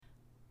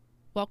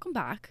Welcome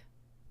back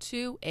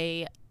to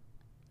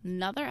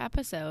another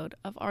episode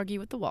of Argue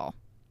with the Wall.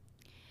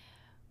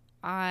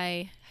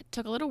 I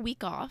took a little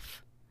week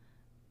off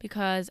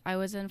because I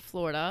was in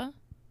Florida.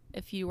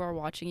 If you are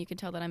watching, you can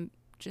tell that I'm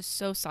just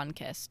so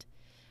sun-kissed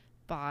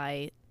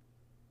by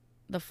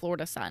the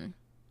Florida sun.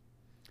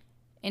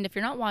 And if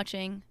you're not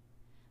watching,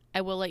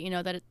 I will let you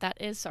know that that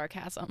is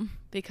sarcasm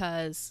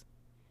because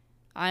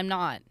I'm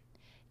not.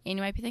 And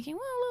you might be thinking,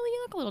 well, Lily,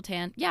 you look a little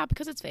tan. Yeah,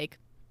 because it's fake.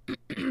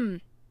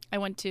 I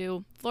went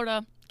to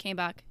Florida, came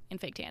back, and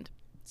fake tanned.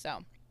 So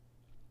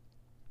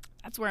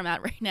that's where I'm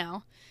at right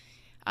now.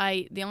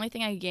 The only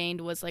thing I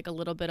gained was like a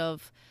little bit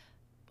of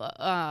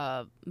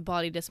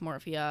body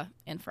dysmorphia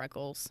and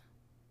freckles.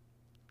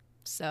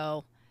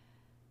 So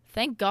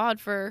thank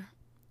God for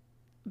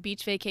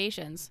beach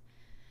vacations.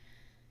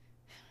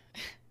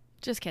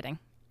 Just kidding.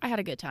 I had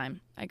a good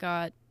time. I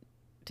got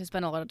to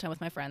spend a lot of time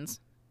with my friends.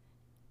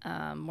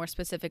 More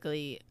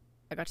specifically,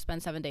 I got to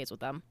spend 7 days with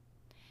them.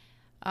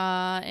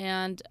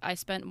 And I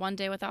spent 1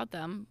 day without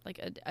them, like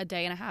a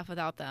day and a half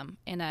without them,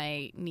 and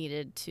I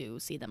needed to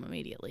see them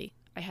immediately.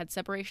 I had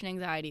separation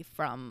anxiety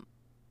from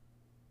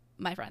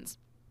my friends.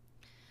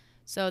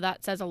 So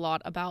that says a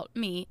lot about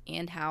me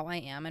and how I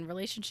am in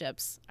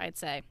relationships, I'd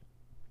say.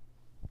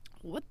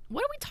 What are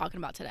we talking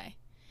about today?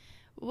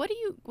 What do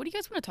you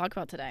guys want to talk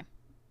about today?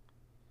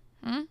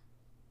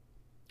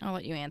 I'll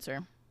let you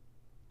answer.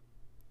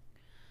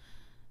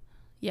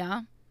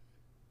 Yeah?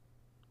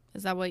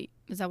 Is that what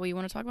you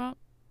want to talk about?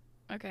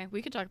 Okay,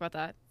 we could talk about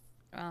that.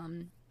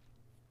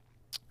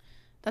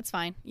 That's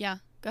fine. Yeah,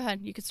 go ahead.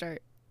 You could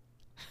start.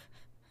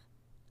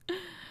 I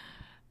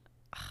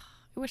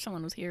wish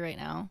someone was here right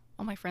now.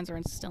 All my friends are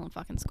still in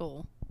fucking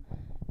school.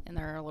 And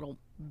they're a little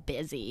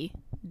busy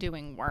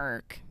doing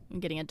work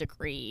and getting a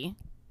degree.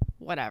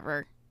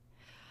 Whatever.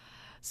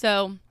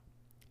 So,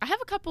 I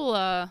got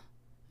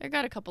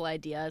a couple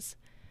ideas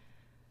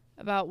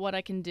about what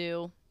I can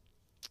do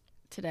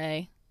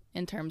today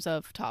in terms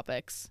of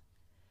topics.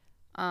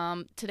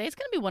 Today's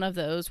going to be one of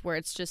those where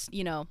it's just,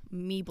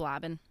 me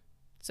blabbing.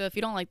 So if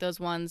you don't like those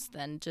ones,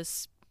 then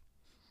just,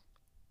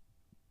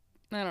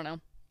 I don't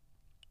know,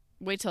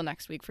 wait till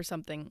next week for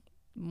something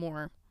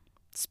more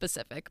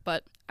specific.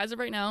 But as of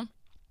right now,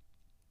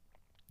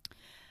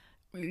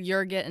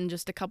 you're getting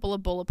just a couple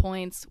of bullet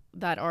points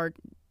that are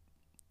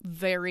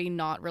very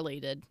not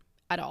related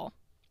at all.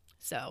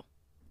 So,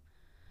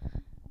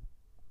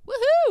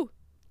 woohoo!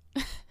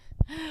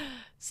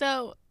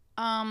 So,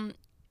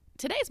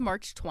 today's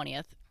March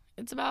 20th.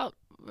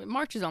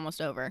 March is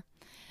almost over.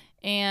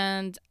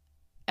 And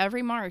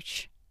every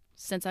March,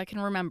 since I can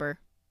remember,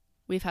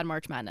 we've had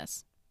March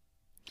Madness.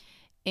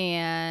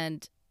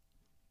 And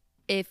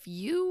if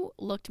you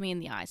looked me in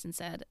the eyes and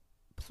said,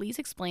 please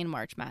explain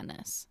March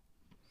Madness,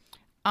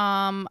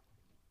 I'm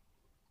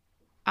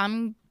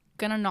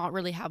gonna not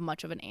really have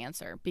much of an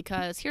answer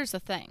because here's the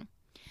thing.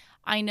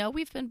 I know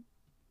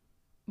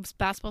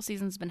basketball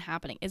season's been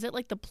happening. Is it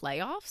like the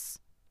playoffs?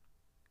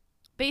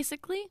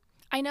 Basically?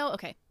 I know,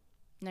 okay.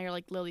 Now you're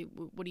like, Lily,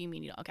 what do you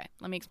mean? Okay,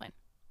 let me explain.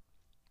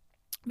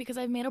 Because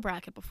I've made a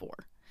bracket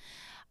before.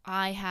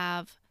 I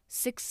have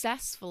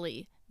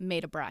successfully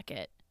made a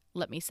bracket,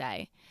 let me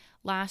say,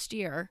 last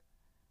year,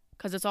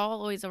 because it's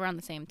always around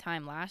the same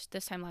time.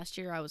 This time last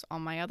year, I was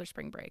on my other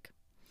spring break.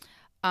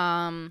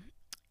 And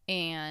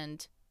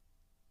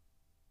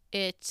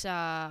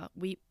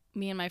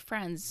me and my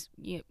friends,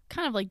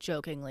 kind of like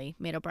jokingly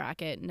made a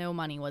bracket. No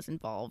money was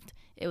involved.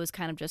 It was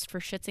kind of just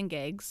for shits and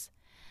gigs.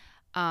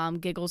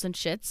 Giggles and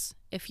shits,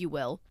 if you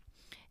will.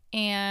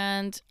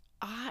 And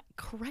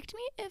correct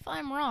me if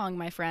I'm wrong,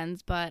 my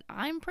friends, but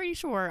I'm pretty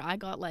sure I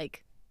got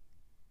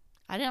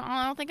I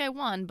don't think I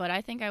won, but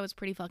I think I was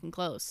pretty fucking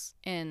close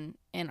in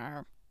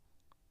our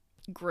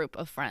group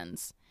of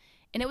friends.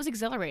 And it was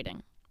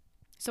exhilarating.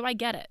 So I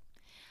get it.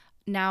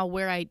 Now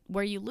where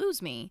you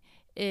lose me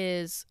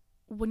is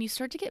when you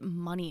start to get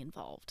money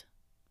involved.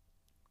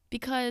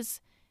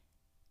 Because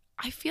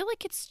I feel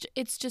like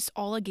it's just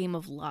all a game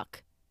of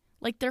luck.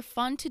 Like, they're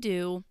fun to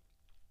do,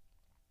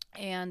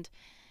 and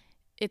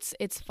it's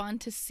fun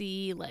to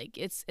see,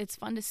 it's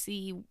fun to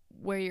see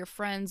where your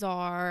friends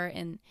are,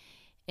 and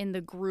in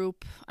the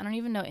group, I don't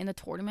even know, in the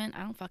tournament,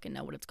 I don't fucking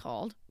know what it's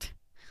called.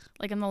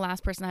 Like, I'm the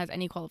last person that has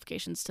any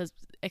qualifications to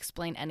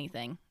explain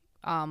anything,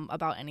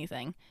 about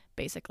anything,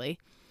 basically.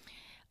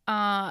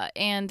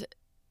 And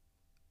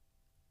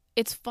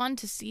it's fun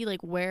to see,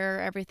 where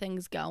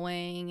everything's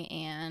going,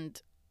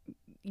 and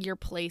your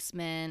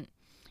placement.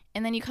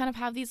 And then you kind of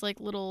have these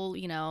little,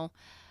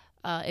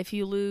 if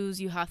you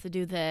lose, you have to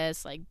do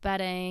this,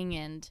 betting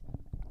and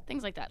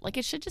things like that.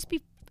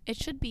 It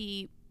should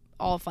be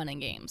all fun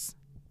and games.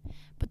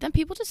 But then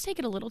people just take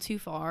it a little too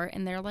far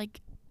and they're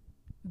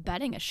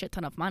betting a shit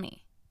ton of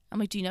money. I'm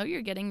like, do you know what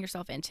you're getting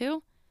yourself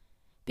into?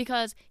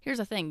 Because here's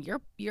the thing,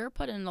 you're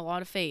putting a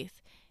lot of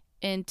faith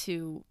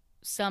into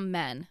some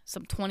men,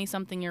 some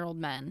 20-something-year-old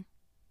men.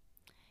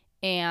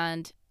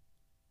 And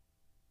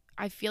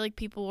I feel like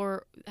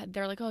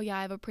they're like, oh yeah,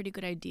 I have a pretty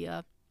good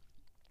idea.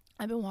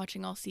 I've been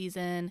watching all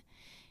season.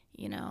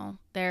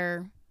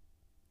 They're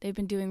They've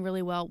been doing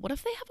really well. What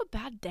if they have a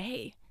bad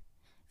day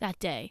that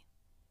day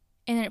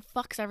and then it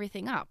fucks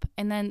everything up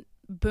and then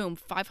boom,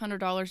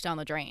 $500 down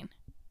the drain?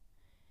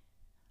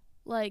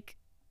 Like,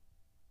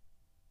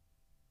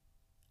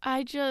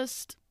 I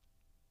just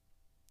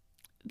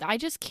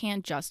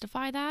can't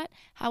justify that.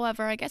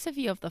 However, I guess if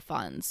you have the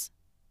funds,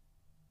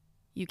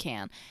 you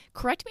can.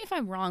 Correct me if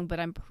I'm wrong, but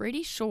I'm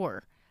pretty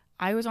sure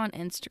I was on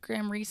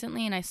Instagram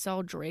recently and I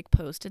saw Drake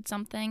posted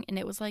something and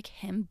it was like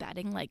him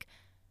betting like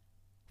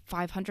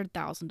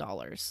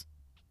 $500,000.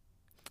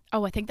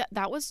 Oh, I think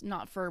that was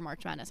not for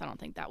March Madness. I don't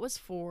think that was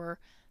for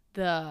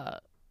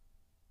the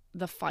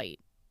fight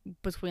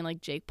between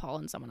like Jake Paul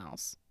and someone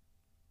else.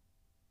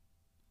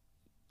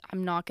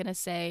 I'm not going to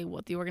say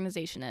what the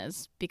organization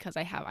is because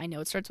I know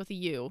it starts with a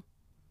U.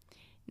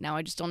 Now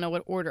I just don't know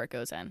what order it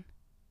goes in.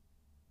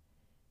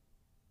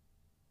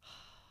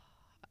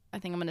 I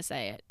think I'm going to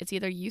say it. It's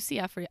either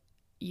UCF or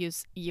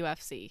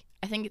UFC.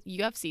 I think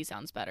UFC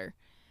sounds better.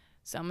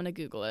 So I'm going to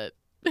Google it.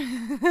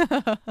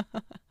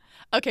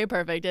 Okay,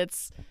 perfect.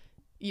 It's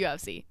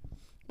UFC.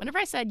 Whenever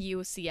I said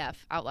UCF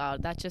out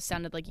loud, that just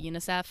sounded like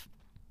UNICEF,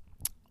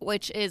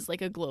 which is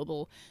like a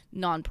global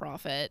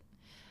nonprofit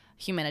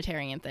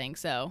humanitarian thing.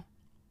 So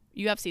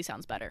UFC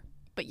sounds better.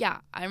 But yeah,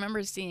 I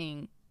remember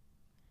seeing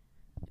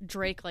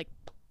Drake like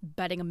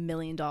betting $1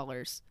 million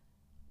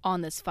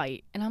on this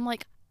fight, and I'm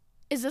like,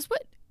 is this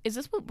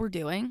what we're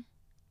doing?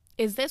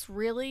 Is this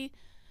really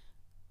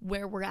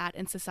where we're at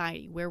in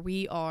society, where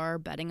we are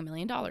betting $1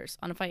 million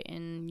on a fight?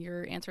 And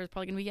your answer is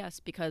probably going to be yes,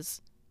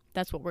 because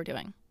that's what we're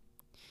doing.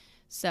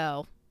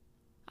 So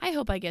I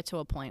hope I get to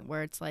a point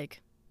where it's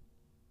like,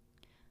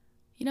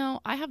 you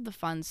know, I have the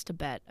funds to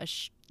bet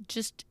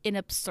just an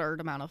absurd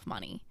amount of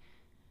money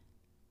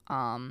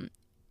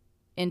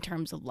in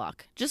terms of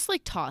luck. Just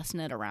like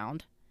tossing it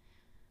around.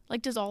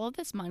 Like, does all of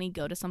this money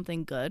go to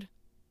something good?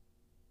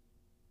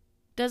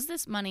 Does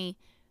this money,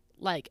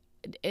 like,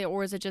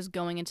 or is it just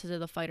going into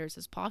the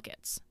fighters'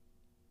 pockets?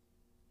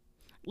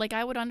 Like,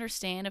 I would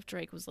understand if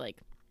Drake was like,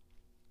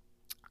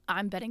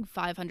 I'm betting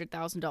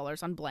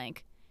 $500,000 on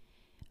blank,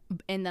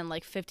 and then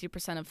like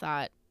 50% of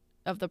that,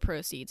 of the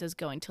proceeds, is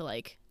going to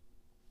like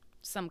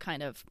some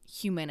kind of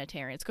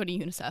humanitarian. It's going to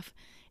UNICEF.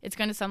 It's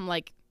going to some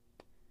like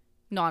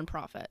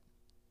nonprofit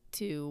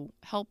to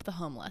help the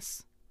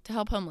homeless, to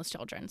help homeless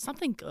children.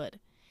 Something good.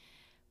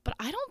 But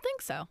I don't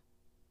think so.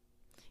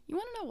 You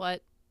want to know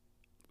what?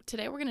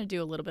 Today we're going to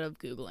do a little bit of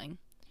Googling.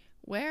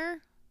 Hang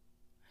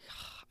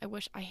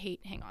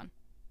on.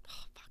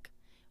 Oh, fuck.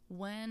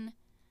 When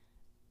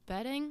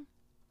betting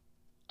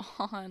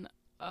on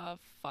a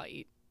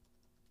fight,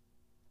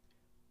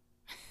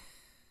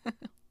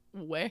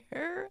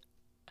 where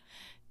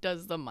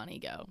does the money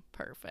go?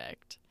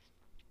 Perfect.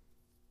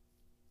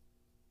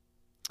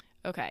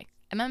 Okay.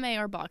 MMA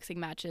or boxing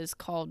matches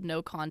called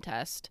no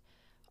contest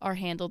are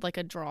handled like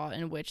a draw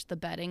in which the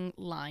betting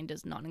line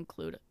does not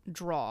include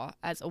draw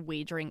as a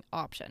wagering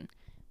option.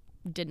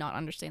 Did not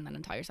understand that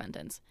entire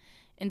sentence.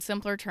 In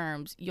simpler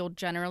terms, you'll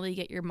generally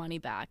get your money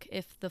back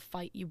if the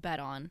fight you bet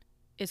on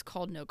is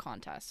called no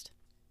contest.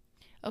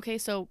 Okay,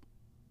 so,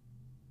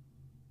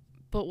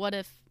 but what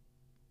if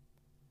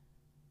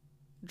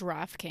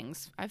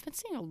DraftKings? I've been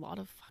seeing a lot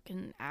of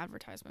fucking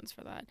advertisements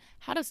for that.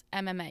 How does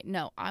MMA?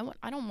 No, I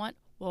don't want.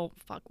 Well,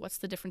 fuck. What's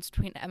the difference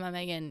between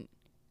MMA and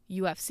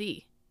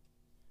UFC?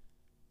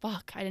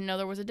 Fuck, I didn't know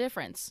there was a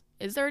difference.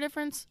 Is there a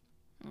difference?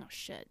 Oh,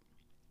 shit.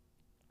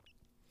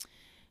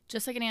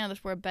 Just like any other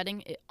sport,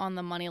 betting on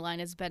the money line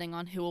is betting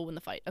on who will win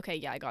the fight. Okay,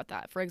 yeah, I got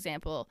that. For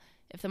example,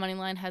 if the money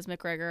line has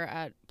McGregor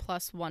at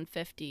plus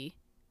 150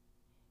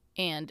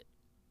 and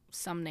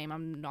some name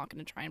I'm not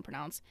going to try and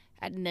pronounce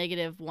at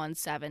negative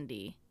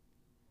 170,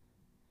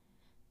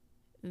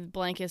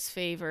 blank is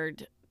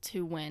favored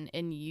to win,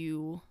 and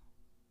you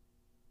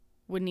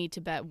would need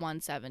to bet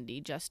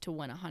 170 just to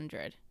win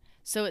 100.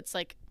 So it's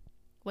like,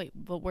 wait,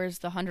 but where's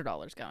the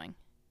 $100 going?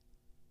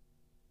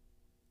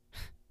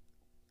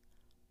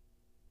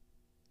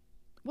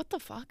 What the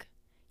fuck?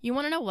 You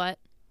want to know what?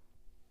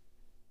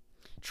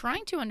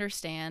 Trying to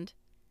understand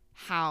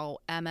how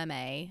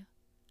MMA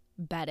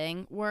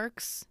betting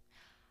works,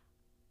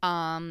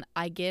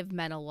 I give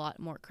men a lot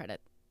more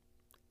credit.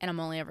 And I'm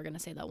only ever going to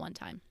say that one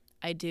time.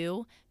 I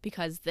do,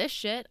 because this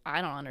shit,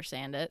 I don't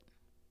understand it.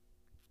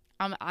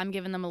 I'm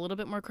giving them a little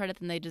bit more credit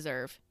than they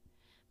deserve.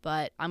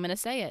 But I'm going to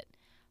say it.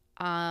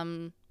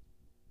 I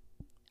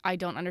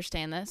don't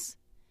understand this.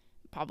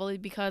 Probably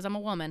because I'm a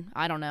woman.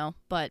 I don't know.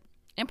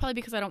 And probably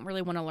because I don't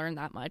really want to learn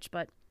that much.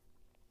 But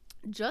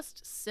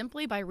just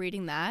simply by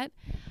reading that,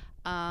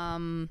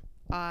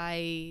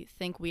 I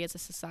think we as a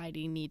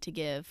society need to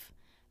give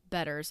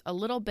bettors a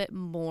little bit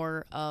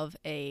more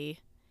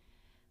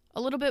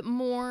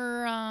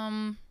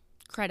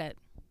credit,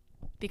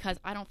 because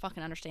I don't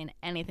fucking understand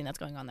anything that's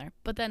going on there.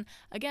 But then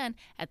again,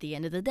 at the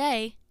end of the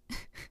day,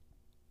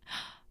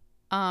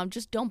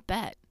 just don't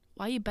bet.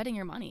 Why are you betting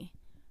your money?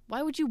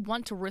 Why would you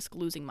want to risk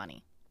losing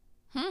money?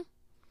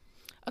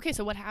 Okay,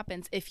 so what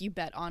happens if you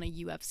bet on a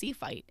UFC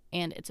fight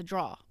and it's a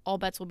draw? All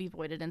bets will be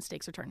voided and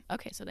stakes return.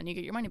 Okay, so then you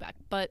get your money back.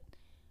 But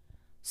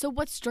So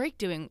what's Drake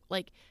doing?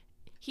 Like,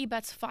 he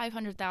bets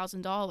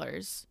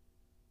 $500,000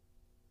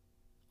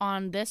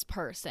 on this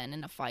person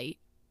in a fight,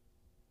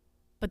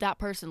 but that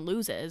person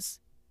loses.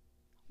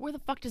 Where the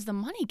fuck does the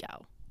money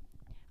go?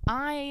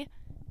 I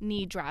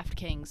need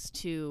DraftKings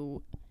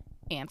to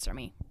answer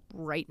me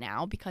right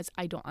now because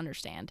I don't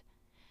understand.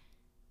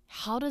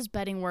 How does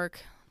betting work?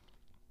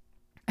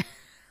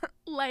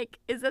 Like,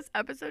 is this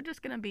episode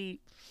just gonna be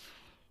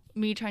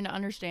me trying to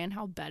understand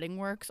how betting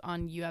works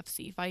on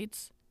UFC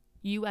fights?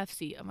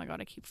 UFC. Oh my god,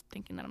 I keep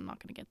thinking that I'm not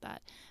gonna get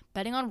that.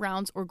 Betting on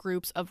rounds or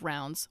groups of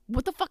rounds.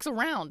 What the fuck's a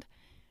round?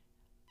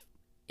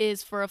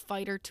 Is for a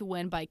fighter to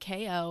win by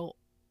KO,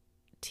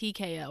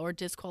 TKO, or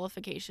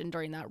disqualification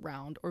during that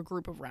round or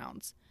group of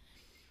rounds.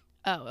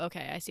 Oh,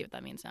 okay, I see what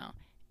that means now.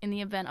 In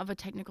the event of a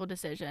technical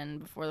decision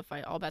before the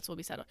fight, all bets will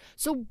be settled.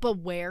 So, but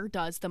where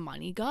does the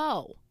money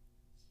go?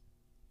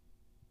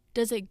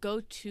 Does it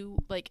go to,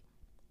 like,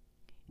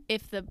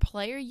 if the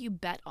player you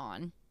bet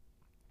on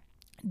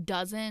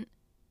doesn't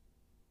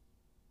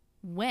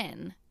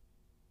win,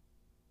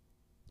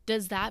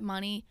 does that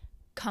money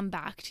come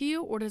back to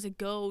you, or does it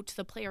go to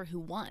the player who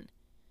won?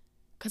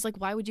 Because, like,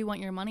 why would you want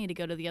your money to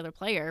go to the other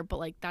player? But,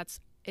 like,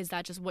 is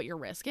that just what you're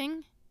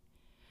risking?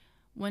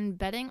 When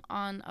betting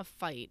on a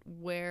fight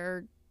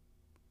where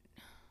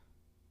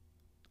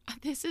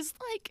this is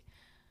like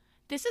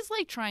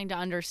trying to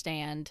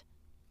understand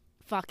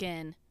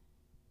fucking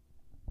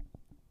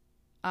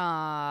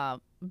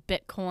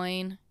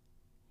Bitcoin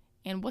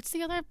and what's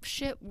the other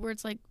shit where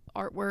it's like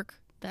artwork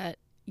that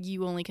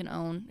you only can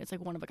own. It's like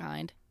one of a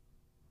kind.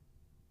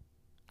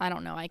 I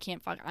don't know. I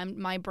can't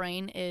my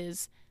brain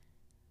is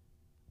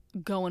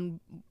going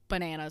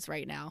bananas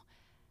right now.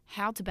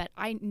 How to bet.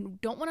 I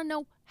don't want to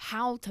know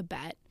how to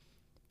bet,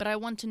 but I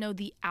want to know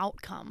the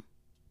outcome.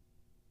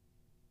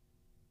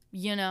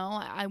 You know,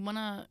 I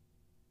want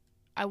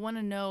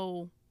to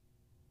know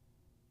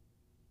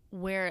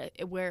where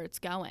it's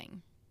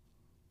going.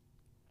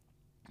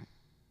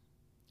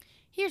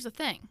 Here's the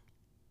thing.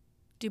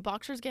 Do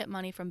boxers get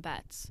money from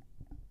bets?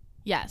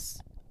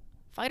 Yes.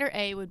 Fighter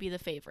A would be the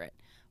favorite.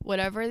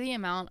 Whatever the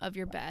amount of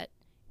your bet,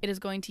 it is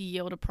going to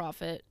yield a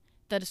profit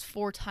that is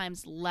 4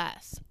 times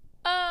less.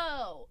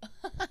 Oh,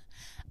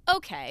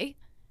 okay.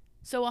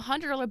 So a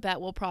 $100 bet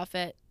will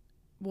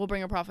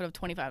bring a profit of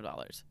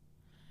 $25.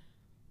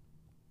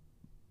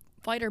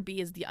 Fighter B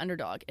is the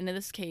underdog, and in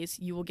this case,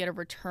 you will get a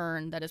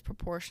return that is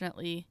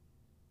proportionately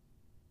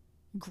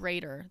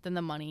greater than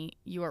the money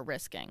you are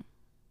risking.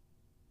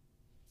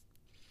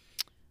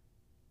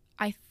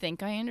 I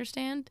think I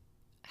understand.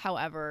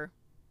 However,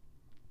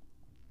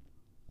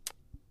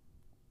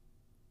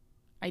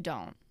 I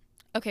don't.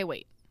 Okay,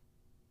 wait.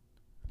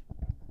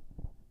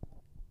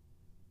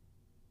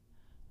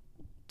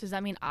 Does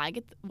that mean I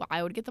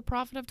would get the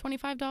profit of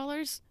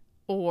 $25,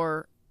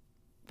 or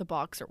the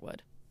boxer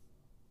would?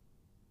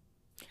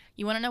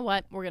 You want to know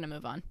what? We're going to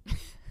move on.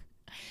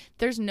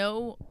 There's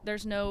no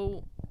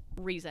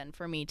reason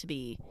for me to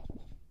be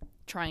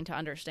trying to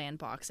understand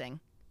boxing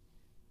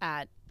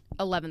at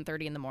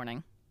 11:30 in the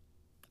morning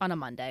on a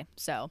Monday.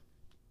 So,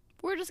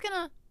 we're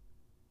going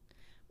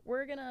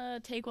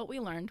to take what we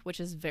learned, which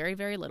is very,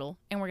 very little,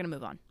 and we're going to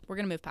move on. We're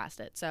going to move past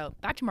it. So,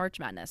 back to March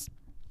Madness.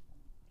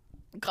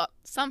 Got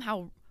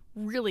somehow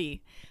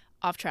really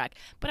off track,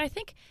 but I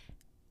think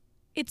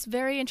it's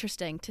very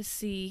interesting to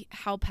see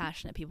how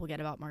passionate people get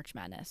about March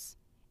Madness.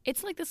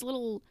 It's like this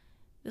little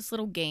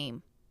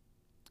game.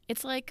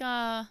 It's like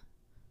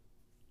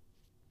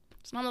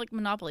it's not like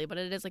Monopoly, but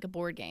it is like a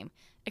board game,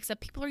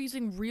 except people are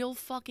using real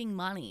fucking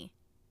money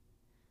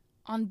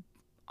on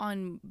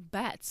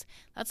bets.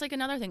 That's like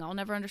another thing. I'll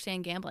never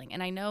understand gambling.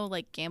 And I know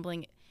like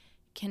gambling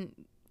can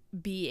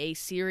be a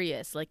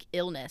serious like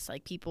illness.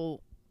 Like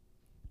people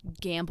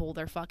gamble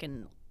their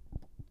fucking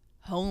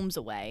homes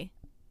away.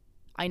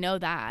 I know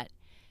that.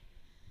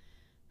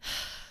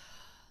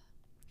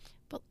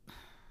 But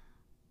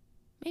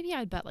maybe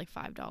I'd bet like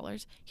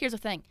 $5. Here's the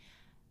thing.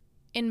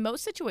 In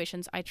most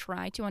situations, I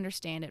try to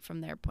understand it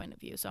from their point of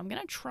view. So I'm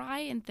going to try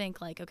and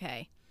think like,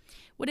 okay,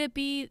 would it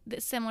be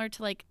similar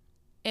to like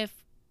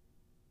if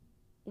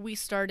we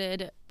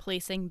started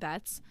placing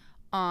bets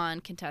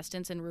on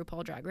contestants in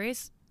RuPaul Drag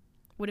Race?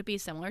 Would it be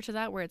similar to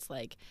that where it's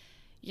like,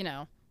 you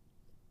know,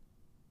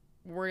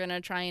 we're going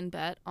to try and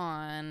bet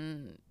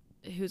on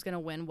who's going to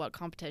win what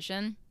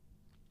competition?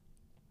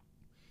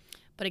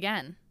 But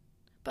again,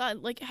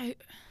 like,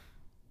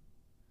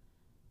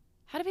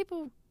 how do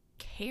people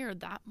care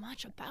that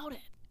much about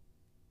it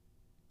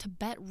to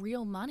bet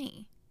real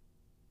money?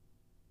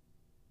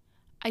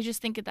 I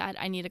just think that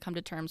I need to come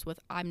to terms with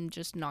I'm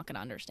just not going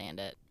to understand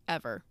it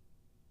ever.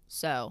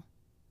 So,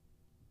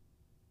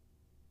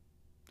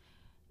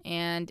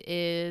 and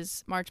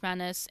is March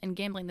Madness and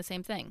gambling the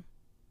same thing?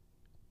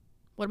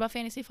 What about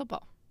fantasy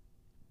football?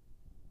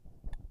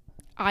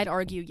 I'd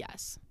argue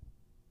yes.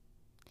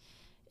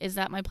 Is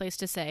that my place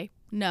to say?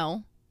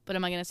 No. But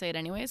am I going to say it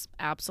anyways?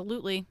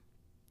 Absolutely.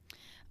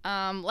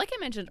 Like I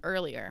mentioned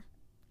earlier,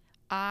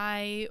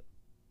 I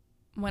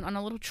went on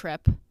a little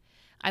trip.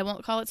 I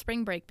won't call it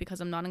spring break because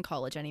I'm not in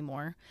college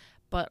anymore.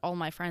 but all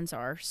my friends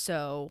are,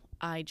 so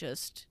I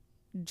just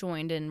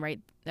joined in I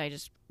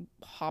just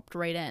hopped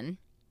right in.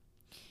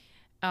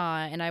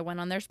 And I went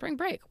on their spring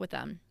break with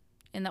them.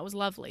 And that was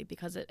lovely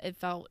because it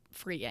felt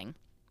freeing.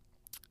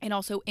 And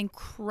also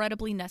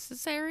incredibly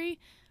necessary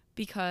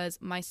because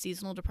my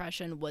seasonal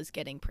depression was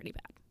getting pretty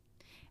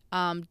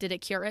bad. Did it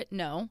cure it?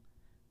 No.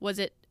 Was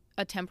it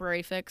a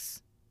temporary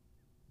fix?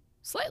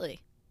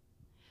 Slightly.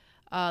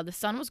 The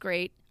sun was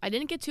great. I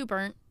didn't get too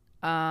burnt,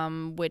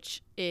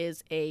 which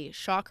is a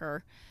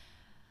shocker.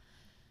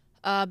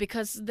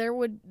 Because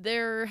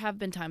there have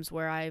been times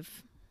where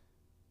I've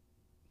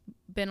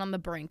been on the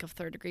brink of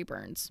third-degree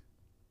burns.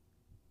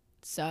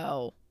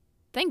 So,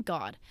 thank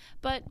God.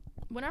 But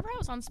whenever I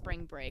was on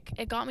spring break,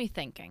 it got me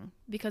thinking,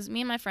 because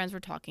me and my friends were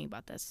talking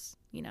about this,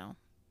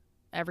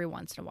 every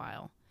once in a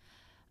while.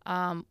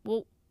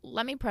 Well,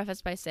 let me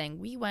preface by saying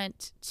we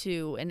went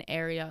to an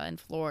area in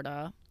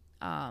Florida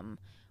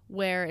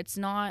where it's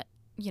not,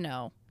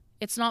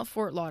 it's not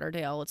Fort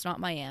Lauderdale, it's not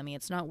Miami,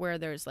 it's not where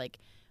there's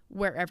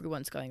where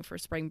everyone's going for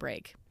spring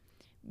break.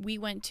 We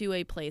went to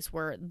a place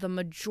where the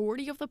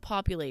majority of the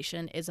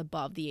population is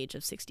above the age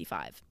of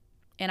 65.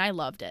 And I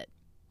loved it.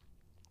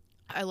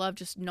 I love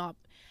just not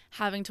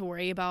having to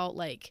worry about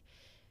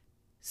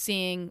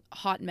seeing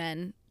hot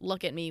men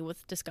look at me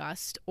with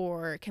disgust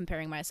or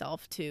comparing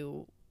myself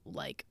to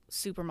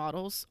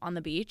supermodels on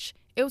the beach.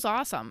 It was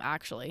awesome,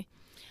 actually.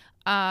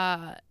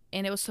 And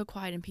it was so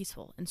quiet and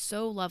peaceful and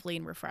so lovely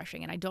and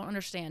refreshing. And I don't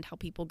understand how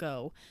people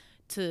go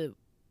to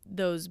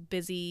those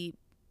busy,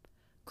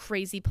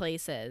 crazy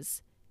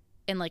places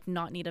and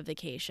not need a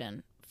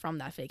vacation from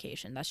that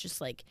vacation. That's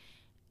just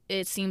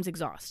it seems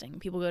exhausting.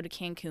 People go to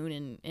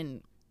Cancun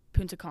and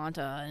Punta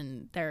Cana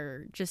and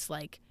they're just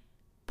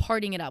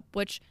partying it up,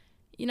 which,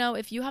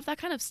 if you have that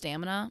kind of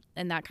stamina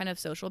and that kind of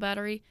social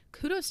battery,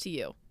 kudos to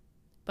you.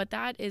 But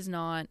that is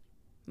not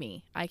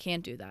me. I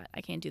can't do that.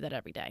 I can't do that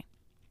every day.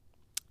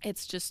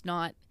 It's just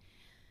not,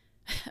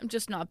 I'm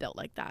just not built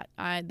like that.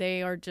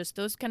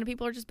 Those kind of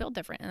people are just built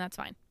different, and that's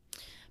fine.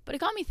 But it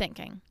got me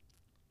thinking.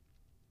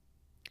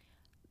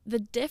 The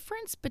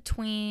difference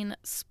between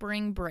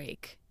spring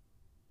break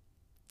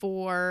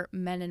for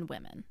men and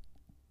women.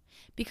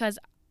 Because,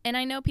 and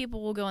I know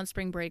people will go on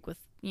spring break with,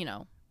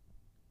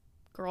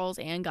 girls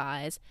and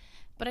guys,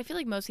 but I feel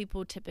like most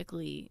people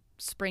typically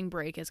spring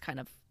break is kind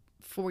of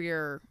for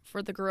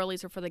the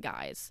girlies or for the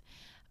guys.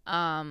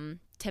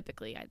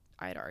 Typically,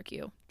 I'd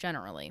argue,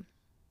 generally.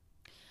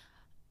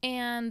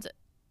 And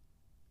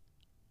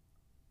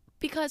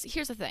because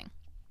here's the thing.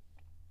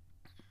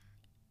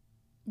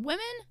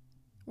 Women,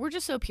 we're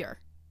just so pure.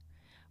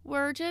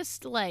 We're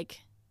just trying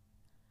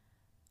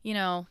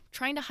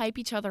to hype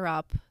each other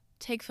up,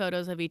 take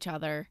photos of each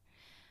other,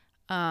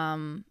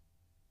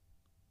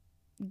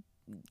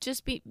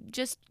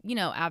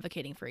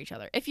 advocating for each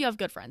other. If you have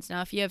good friends.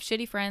 Now, if you have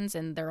shitty friends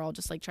and they're all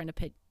just trying to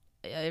pit,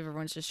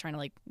 everyone's just trying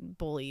to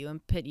bully you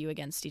and pit you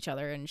against each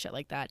other and shit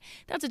like that,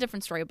 that's a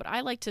different story. But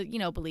I like to,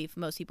 believe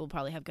most people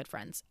probably have good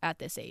friends at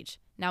this age.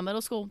 Now,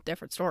 middle school,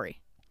 different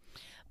story.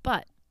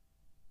 But,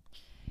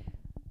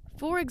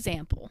 for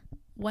example,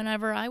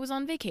 whenever I was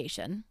on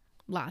vacation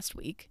last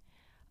week,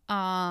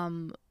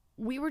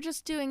 we were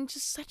just doing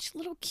just such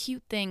little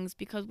cute things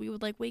because we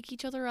would wake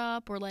each other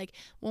up, or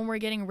when we're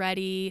getting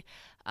ready,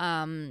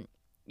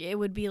 it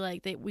would be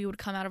we would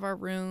come out of our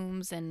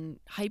rooms and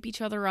hype each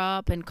other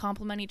up and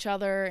compliment each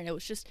other, and it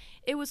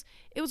was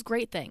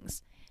great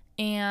things.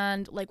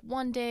 And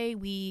one day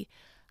we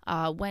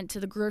went to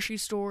the grocery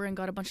store and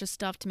got a bunch of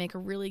stuff to make a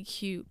really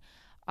cute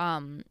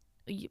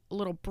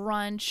little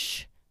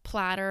brunch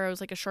platter. It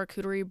was a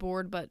charcuterie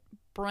board, but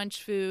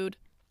brunch food.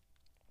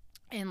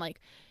 And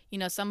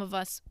some of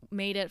us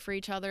made it for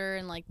each other,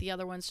 and the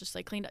other ones just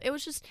cleaned up. It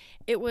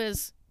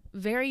was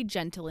very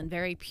gentle and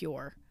very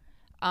pure.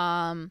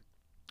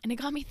 And it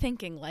got me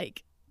thinking, I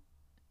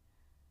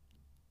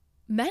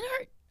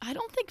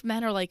don't think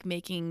men are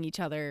making each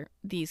other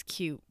these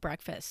cute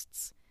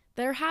breakfasts.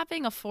 They're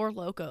having a Four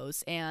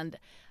Locos and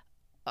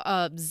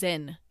a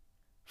Zin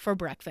for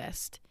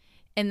breakfast.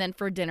 And then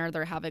for dinner,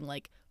 they're having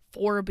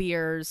 4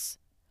 beers,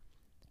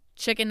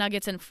 chicken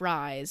nuggets and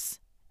fries,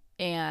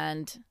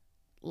 and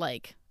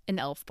an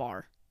Elf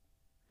bar,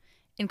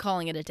 and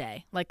calling it a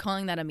day,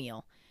 calling that a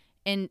meal.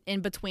 And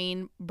in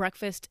between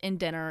breakfast and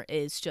dinner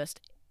is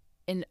just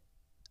an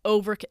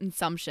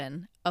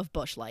overconsumption of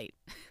Busch Light.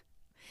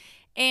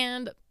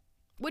 And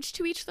which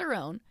to each their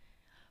own,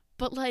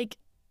 but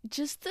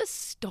just the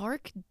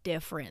stark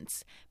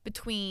difference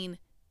between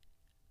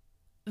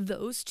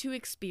those two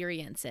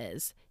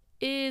experiences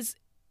is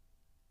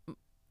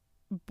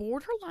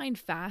borderline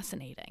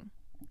fascinating,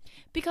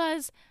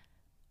 because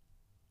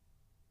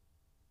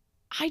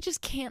I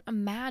just can't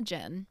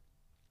imagine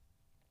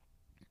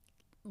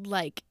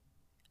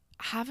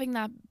having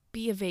that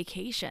be a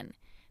vacation.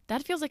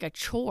 That feels like a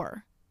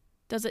chore.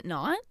 Does it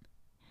not?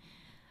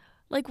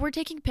 We're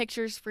taking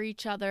pictures for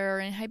each other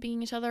and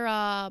hyping each other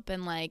up,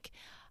 and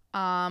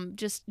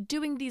just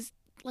doing these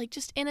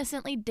just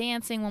innocently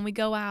dancing when we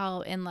go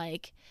out, and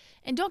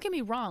and don't get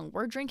me wrong,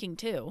 we're drinking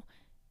too.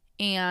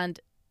 And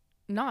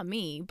not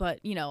me, but,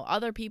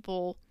 other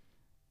people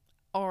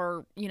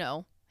are,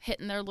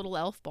 hitting their little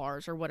elf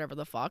bars or whatever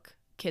the fuck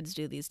kids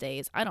do these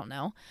days. I don't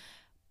know.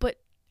 But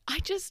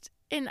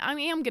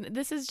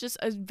this is just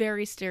a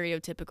very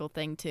stereotypical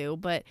thing too,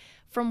 but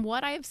from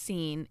what I've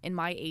seen in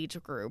my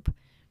age group,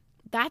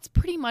 that's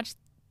pretty much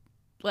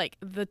like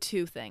the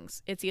two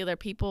things. It's either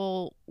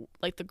people,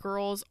 like the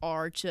girls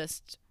are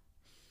just,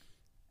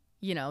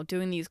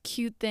 doing these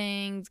cute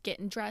things,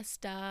 getting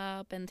dressed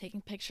up and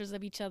taking pictures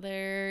of each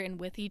other and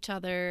with each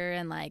other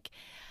and like,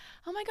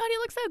 oh my God, you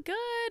look so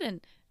good.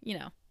 And,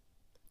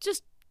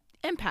 just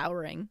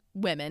empowering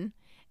women.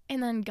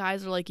 And then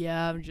guys are like,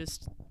 yeah,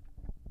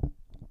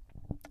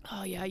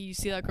 oh yeah, you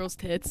see that girl's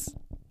tits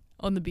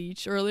on the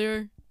beach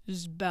earlier?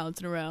 Just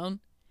bouncing around.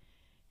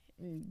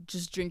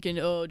 Just drinking,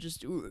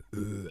 just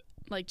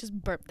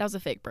burp. That was a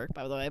fake burp,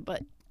 by the way.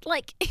 But,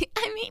 like,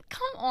 I mean,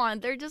 come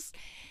on. There's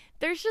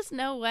just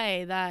no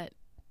way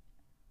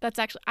that's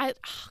actually,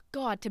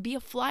 God, to be a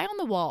fly on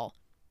the wall.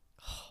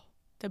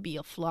 To be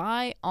a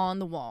fly on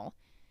the wall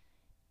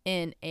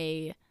in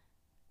a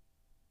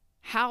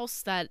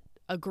house that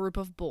a group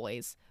of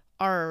boys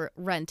are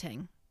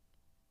renting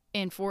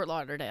in Fort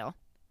Lauderdale.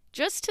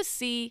 Just to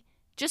see,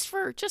 just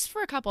for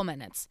a couple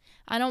minutes.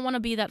 I don't want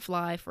to be that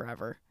fly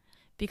forever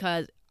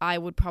because I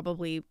would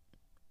probably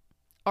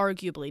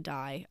arguably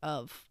die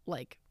of,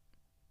 like,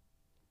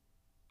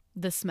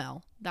 the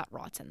smell that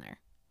rots in there.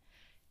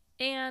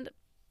 And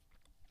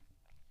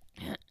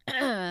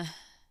I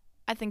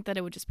think that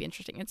it would just be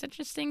interesting. It's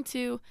interesting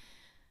to,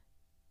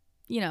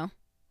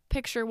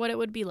 picture what it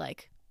would be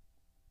like.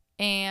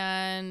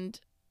 And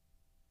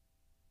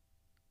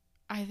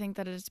I think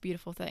that it's a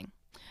beautiful thing.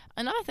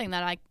 Another thing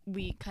that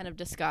we kind of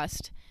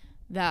discussed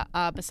that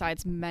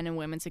besides men and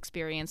women's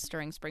experience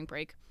during spring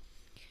break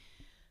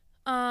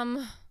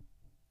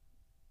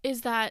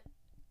is that,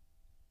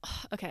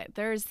 okay,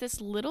 there's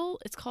this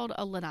it's called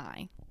a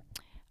lanai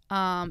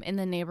in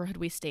the neighborhood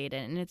we stayed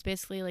in, and it's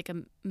basically like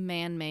a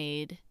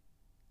man-made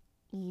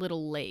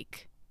little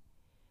lake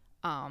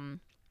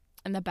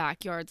in the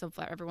backyards of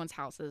everyone's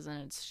houses,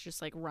 and it's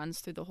just like runs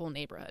through the whole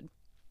neighborhood.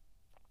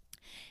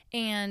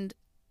 And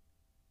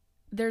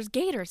there's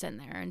gators in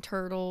there and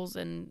turtles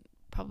and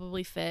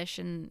probably fish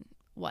and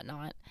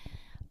whatnot.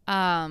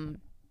 And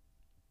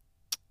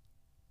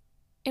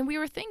we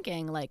were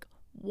thinking, like,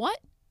 what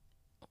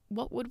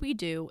would we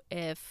do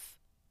if,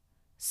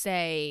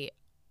 say,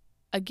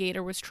 a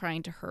gator was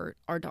trying to hurt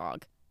our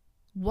dog?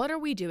 What are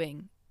we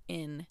doing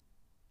in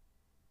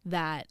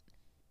that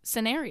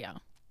scenario?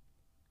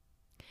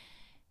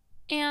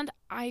 And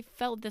I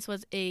felt this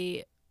was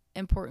a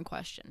important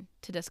question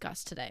to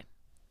discuss today,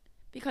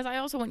 because I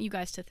also want you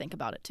guys to think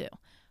about it too.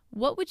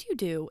 What would you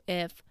do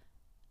if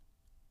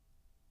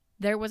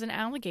there was an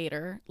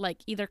alligator, like,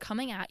 either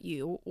coming at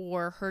you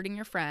or hurting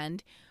your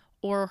friend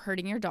or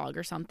hurting your dog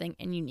or something,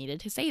 and you needed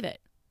to save it?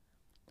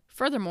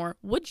 Furthermore,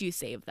 would you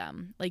save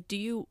them? Like,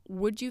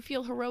 would you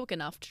feel heroic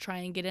enough to try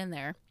and get in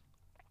there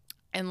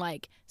and,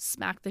 like,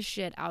 smack the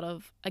shit out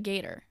of a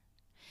gator?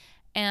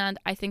 And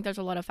I think there's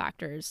a lot of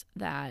factors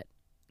that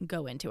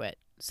go into it.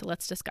 So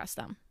let's discuss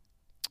them.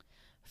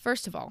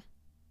 First of all,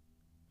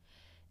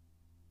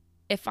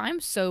 if I'm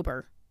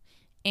sober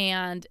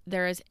and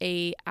there is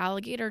a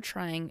alligator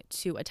trying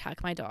to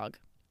attack my dog,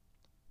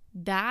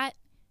 that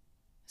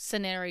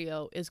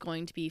scenario is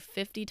going to be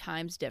 50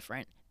 times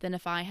different than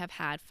if I have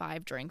had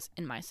 5 drinks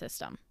in my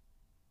system.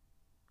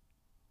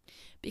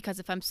 Because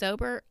if I'm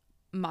sober,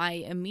 my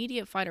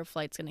immediate fight or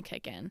flight's going to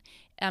kick in.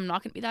 And I'm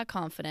not going to be that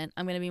confident.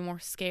 I'm going to be more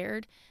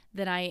scared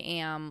than I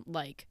am,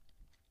 like,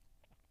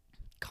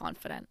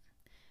 confident.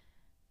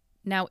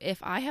 Now, if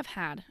I have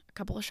had a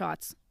couple of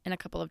shots and a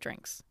couple of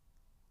drinks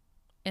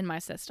in my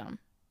system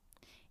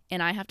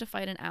and I have to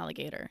fight an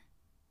alligator,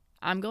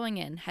 I'm going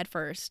in head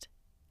first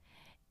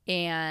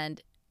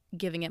and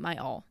giving it my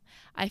all.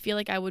 I feel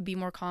like I would be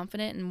more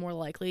confident and more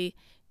likely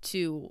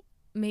to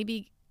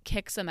maybe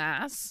kick some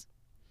ass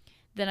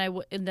than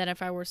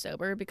if I were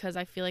sober, because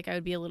I feel like I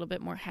would be a little bit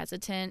more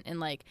hesitant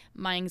and, like,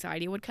 my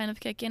anxiety would kind of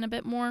kick in a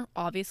bit more.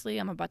 Obviously,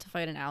 I'm about to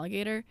fight an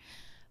alligator,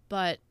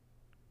 but,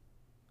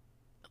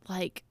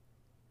 like,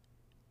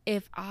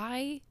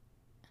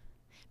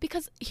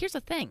 because here's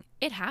the thing,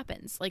 it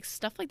happens. Like,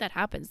 stuff like that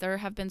happens. There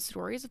have been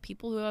stories of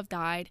people who have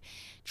died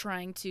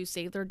trying to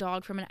save their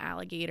dog from an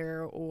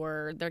alligator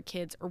or their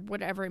kids or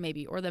whatever it may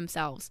be, or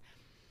themselves.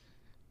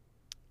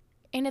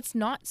 And it's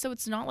not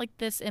like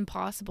this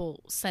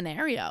impossible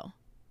scenario.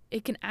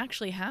 It can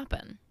actually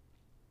happen.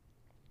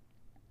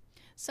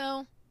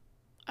 So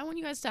I want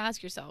you guys to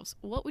ask yourselves,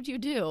 what would you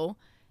do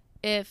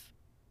if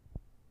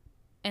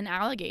an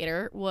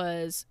alligator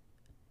was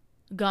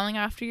going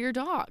after your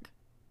dog?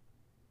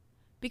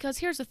 Because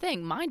here's the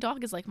thing, my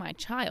dog is like my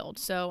child,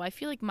 so I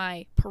feel like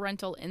my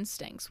parental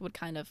instincts would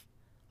kind of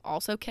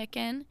also kick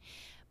in.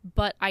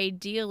 But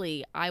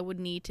ideally, I would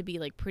need to be,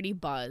 like, pretty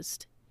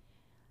buzzed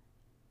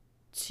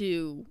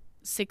to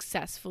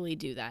successfully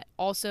do that.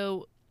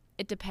 Also,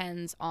 it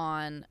depends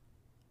on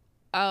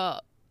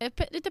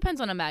it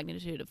depends on a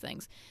magnitude of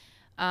things.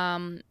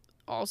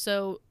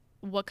 Also,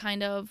 what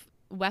kind of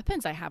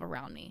weapons I have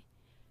around me.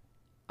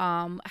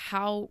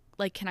 How,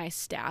 like, can I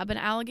stab an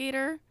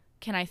alligator?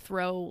 Can I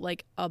throw,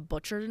 like, a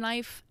butcher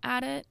knife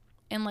at it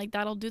and, like,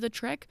 that'll do the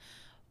trick?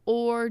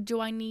 Or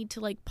do I need to,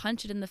 like,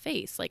 punch it in the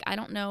face? Like, I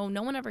don't know.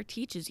 No one ever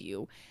teaches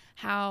you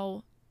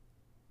how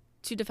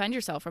to defend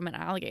yourself from an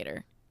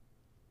alligator.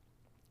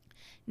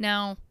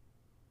 Now,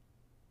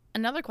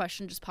 another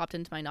question just popped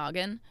into my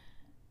noggin.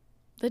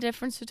 The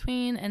difference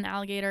between an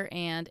alligator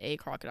and a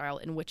crocodile,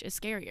 and which is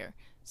scarier.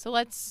 So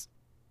let's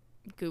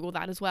Google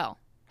that as well.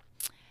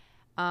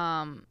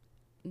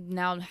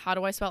 Now, how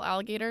do I spell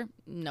alligator?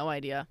 No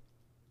idea.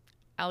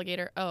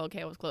 Alligator. Oh,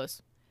 okay, I was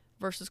close.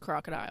 Versus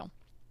crocodile.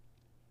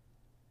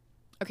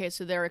 Okay,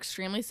 so they're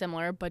extremely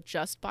similar, but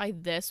just by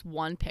this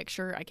one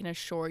picture, I can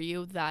assure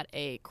you that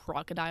a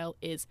crocodile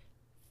is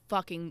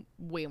fucking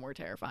way more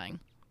terrifying.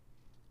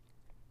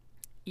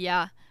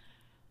 Yeah.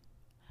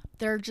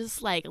 They're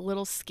just like a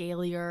little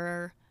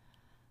scalier.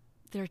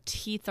 Their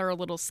teeth are a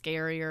little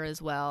scarier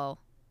as well.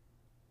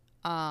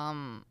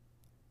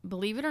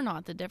 Believe it or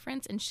not, the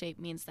difference in shape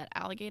means that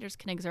alligators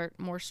can exert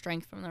more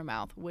strength from their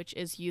mouth, which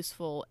is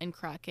useful in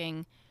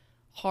cracking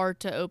hard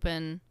to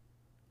open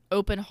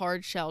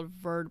hard-shelled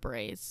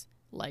vertebrates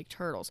like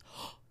turtles.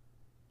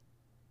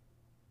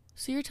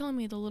 So you're telling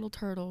me the little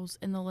turtles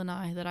in the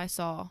lanai that I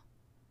saw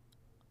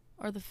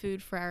are the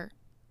food for our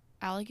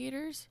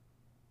alligators?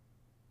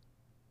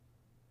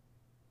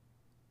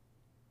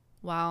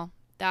 Wow,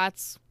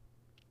 that's...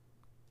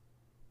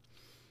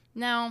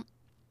 Now,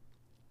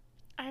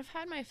 I've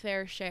had my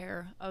fair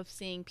share of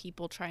seeing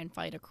people try and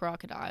fight a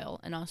crocodile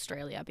in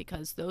Australia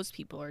because those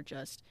people are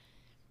just...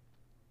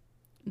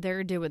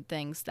 They're doing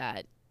things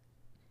that...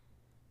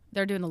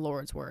 They're doing the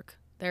Lord's work.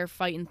 They're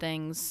fighting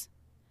things.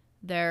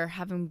 They're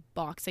having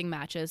boxing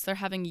matches. They're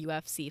having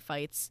UFC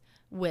fights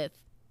with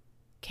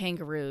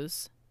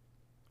kangaroos.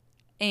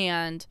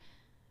 And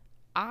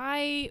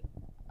I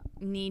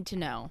need to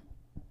know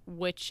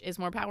which is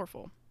more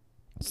powerful.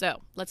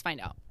 So, let's find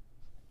out.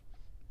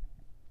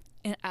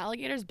 An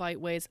alligator's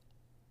bite weighs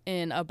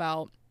in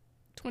about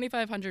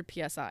 2,500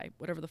 psi,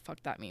 whatever the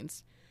fuck that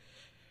means.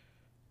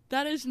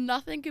 That is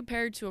nothing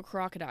compared to a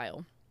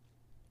crocodile,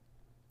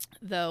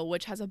 though,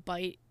 which has a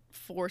bite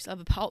force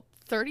of about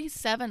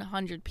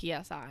 3,700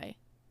 psi,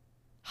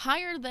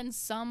 higher than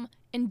some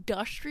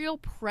industrial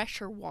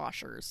pressure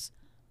washers.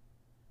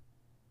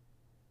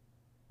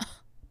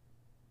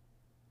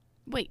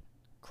 Wait,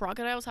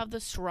 crocodiles have the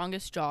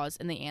strongest jaws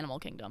in the animal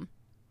kingdom.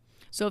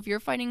 So if you're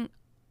fighting...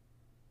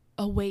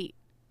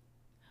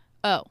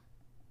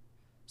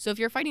 So if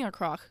you're fighting a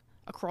croc,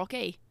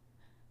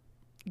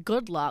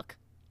 good luck.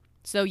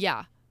 So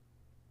yeah,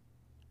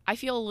 I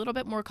feel a little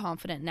bit more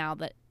confident now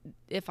that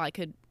if I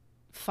could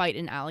fight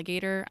an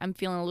alligator, I'm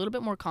feeling a little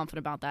bit more confident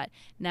about that.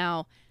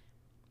 Now,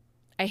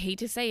 I hate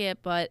to say it,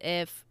 but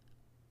if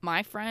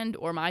my friend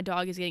or my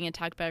dog is getting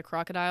attacked by a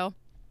crocodile,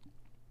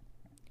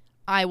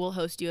 I will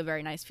host you a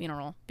very nice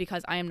funeral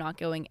because I am not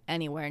going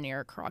anywhere near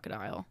a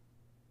crocodile.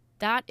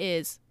 That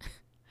is,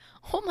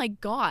 oh my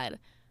God,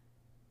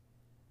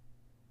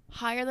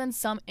 higher than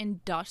some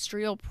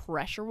industrial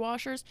pressure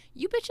washers.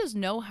 You bitches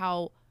know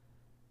how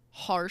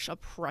harsh a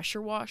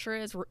pressure washer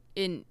is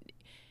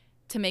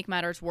to make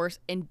matters worse,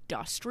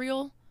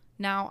 industrial.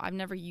 Now, I've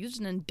never used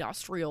an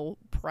industrial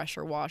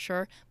pressure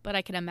washer, but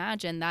I can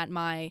imagine that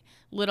my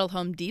little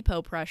Home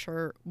Depot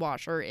pressure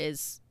washer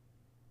is,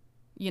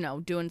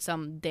 doing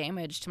some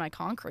damage to my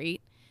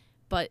concrete.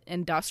 But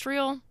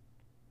industrial?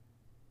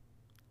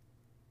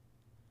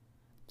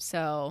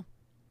 So,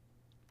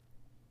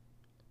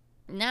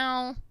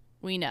 now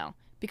we know.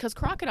 Because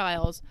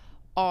crocodiles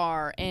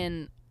are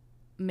in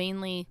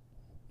mainly...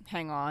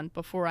 Hang on,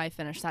 before I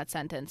finish that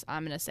sentence,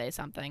 I'm going to say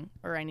something,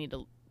 or I need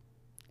to...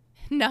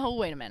 No,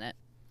 wait a minute.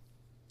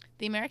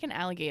 The American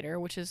alligator,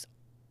 which is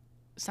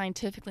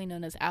scientifically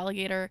known as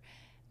Alligator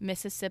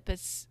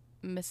mississippicinus.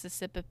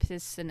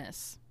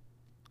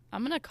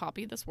 I'm going to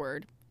copy this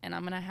word, and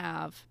I'm going to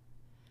have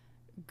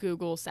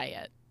Google say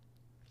it.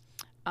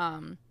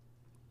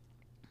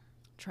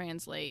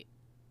 Translate.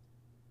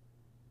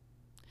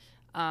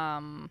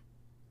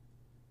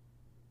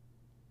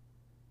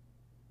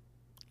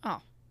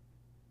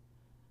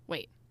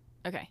 Wait.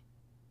 Okay.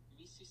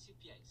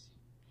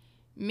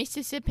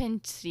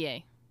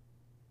 Mississippiensis.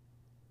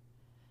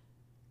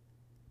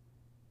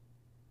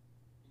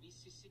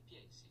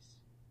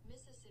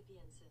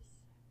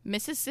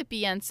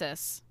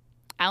 Mississippiensis.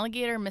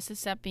 Alligator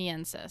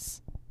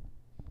mississippiensis.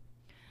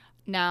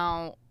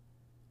 Now,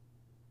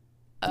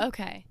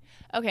 okay.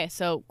 Okay,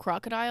 so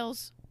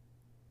crocodiles,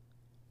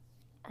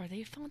 are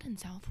they found in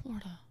South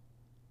Florida?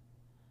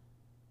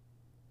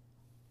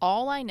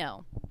 All I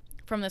know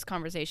from this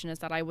conversation is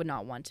that I would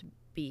not want to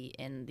be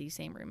in the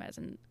same room as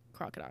a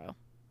crocodile.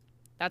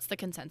 That's the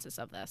consensus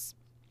of this.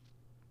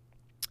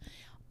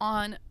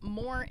 On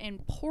more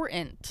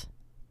important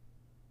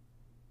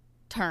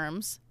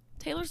terms,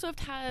 Taylor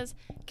Swift has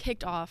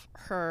kicked off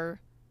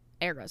her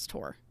Eras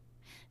Tour.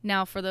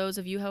 Now, for those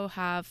of you who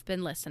have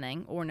been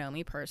listening or know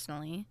me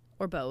personally,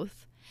 or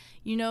both,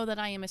 you know that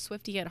I am a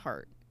Swiftie at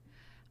heart.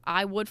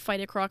 I would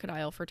fight a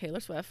crocodile for Taylor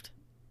Swift,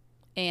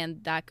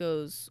 and that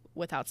goes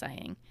without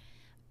saying.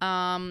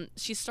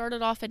 She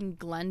started off in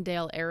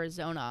Glendale,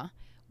 Arizona,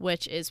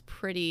 which is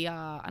pretty,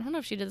 I don't know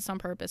if she did this on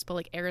purpose, but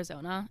like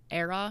Arizona.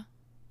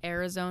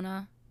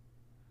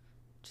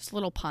 Just a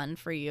little pun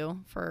for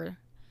you for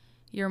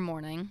your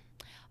morning.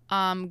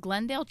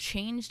 Glendale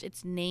changed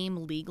its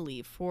name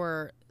legally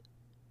for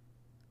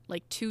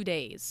like 2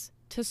 days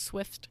to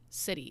Swift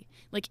City.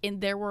 Like in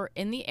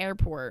the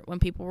airport, when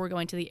people were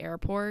going to the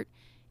airport,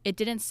 it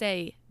didn't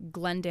say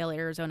Glendale,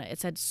 Arizona. It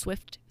said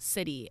Swift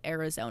City,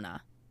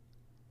 Arizona.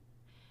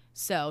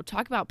 So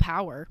talk about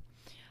power.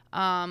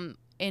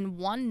 In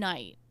one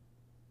night,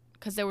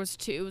 because it was a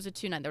 2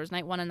 night. There was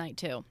night 1 and night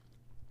 2.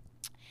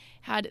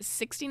 Had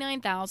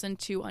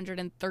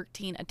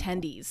 69,213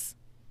 attendees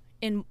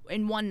in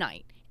one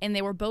night, and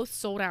they were both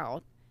sold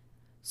out.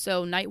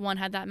 So night 1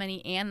 had that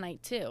many, and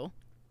night 2.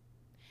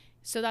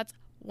 So that's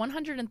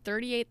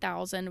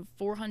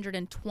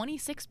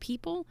 138,426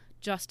 people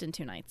just in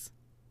 2 nights.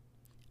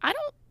 I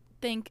don't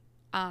think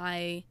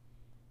I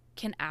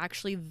can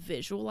actually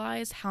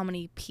visualize how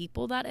many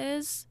people that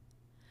is.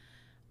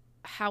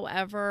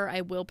 However,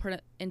 I will put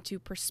it into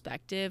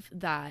perspective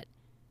that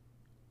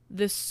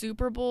the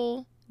Super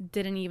Bowl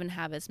didn't even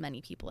have as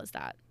many people as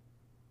that.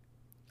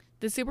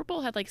 The Super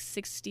Bowl had like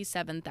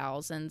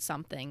 67,000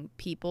 something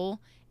people,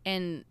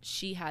 and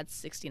she had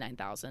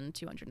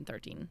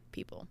 69,213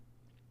 people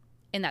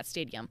in that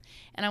stadium.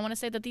 And I want to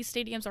say that these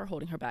stadiums are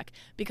holding her back,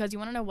 because you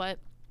want to know what?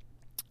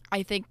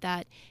 I think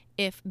that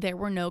if there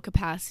were no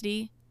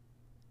capacity,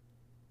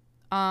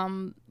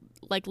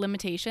 like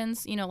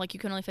limitations, like you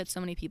can only fit so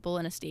many people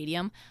in a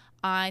stadium,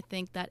 I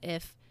think that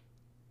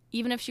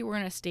even if she were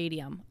in a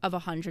stadium of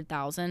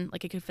 100,000,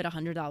 like it could fit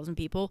 100,000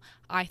 people,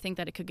 I think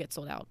that it could get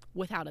sold out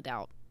without a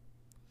doubt.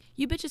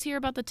 You bitches hear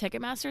about the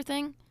Ticketmaster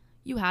thing?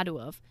 You had to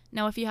have.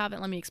 Now, if you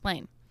haven't, let me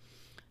explain.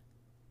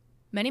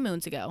 Many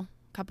moons ago,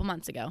 a couple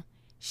months ago,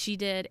 she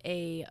did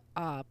a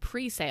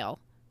pre-sale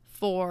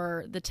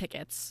for the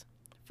tickets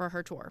for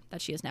her tour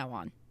that she is now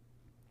on.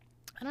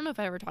 I don't know if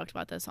I ever talked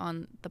about this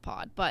on the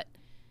pod, but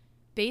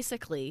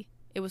basically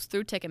it was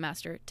through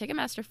Ticketmaster.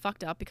 Ticketmaster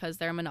fucked up because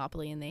they're a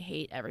monopoly and they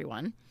hate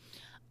everyone.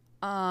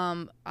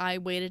 I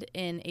waited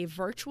in a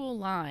virtual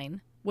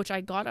line, which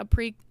I got a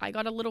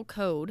little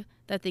code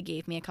that they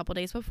gave me a couple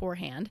days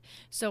beforehand,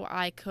 so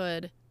I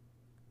could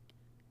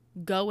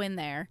go in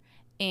there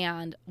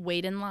and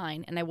wait in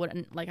line, and I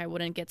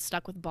wouldn't get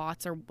stuck with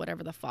bots or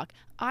whatever the fuck.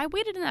 I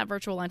waited in that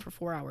virtual line for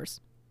 4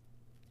 hours.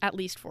 At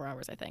least 4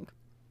 hours, I think.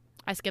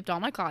 I skipped all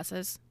my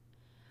classes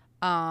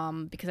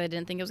because I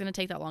didn't think it was going to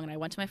take that long, and I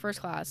went to my first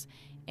class,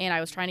 and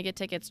I was trying to get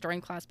tickets during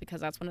class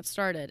because that's when it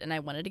started, and I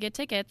wanted to get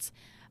tickets,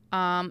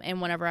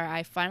 and whenever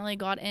I finally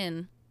got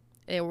in,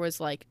 they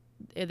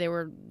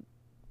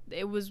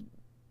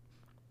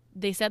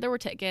said there were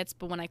tickets,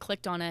 but when I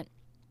clicked on it,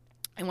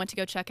 I went to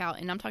go check out,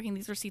 and I'm talking,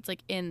 these were seats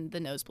like in the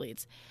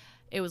nosebleeds.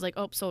 It was like,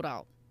 oh, sold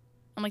out.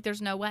 I'm like,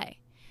 there's no way.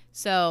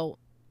 So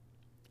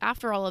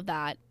after all of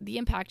that, the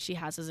impact she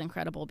has is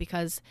incredible,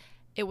 because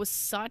it was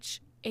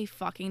such a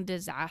fucking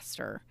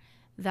disaster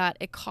that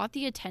it caught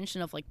the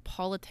attention of like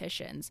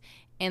politicians,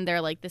 and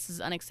they're like, this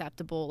is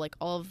unacceptable. Like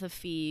all of the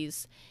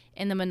fees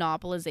and the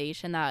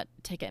monopolization that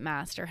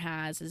Ticketmaster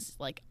has is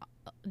like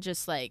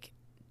just like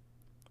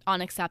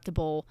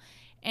unacceptable.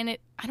 And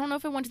I don't know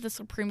if it went to the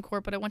Supreme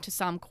Court, but it went to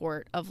some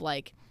court of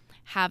like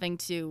having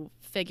to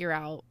figure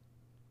out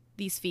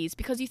these fees,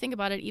 because you think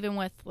about it, even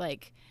with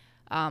like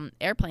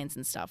airplanes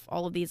and stuff,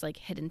 all of these like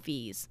hidden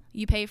fees.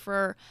 You pay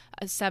for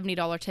a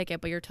 $70 ticket,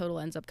 but your total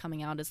ends up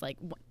coming out as like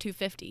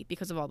 $250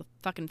 because of all the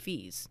fucking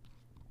fees.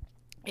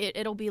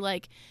 It'll be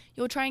like,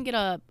 you'll try and get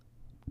a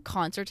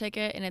concert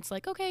ticket, and it's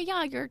like, okay,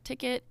 yeah, your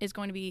ticket is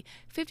going to be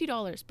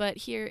 $50, but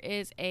here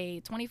is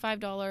a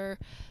 $25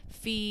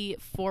 fee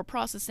for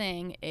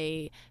processing,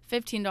 a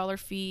 $15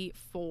 fee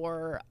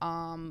for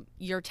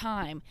your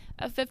time,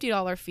 a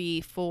 $50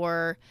 fee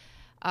for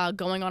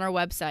going on our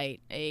website,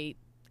 a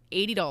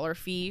 $80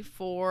 fee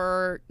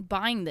for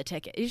buying the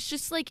ticket. It's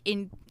just like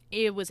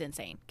it was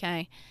insane.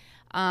 Okay.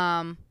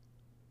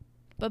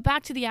 But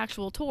back to the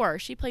actual tour,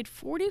 she played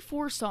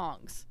 44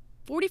 songs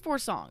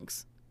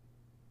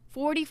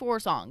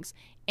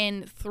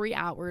in 3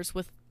 hours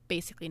with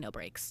basically no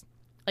breaks.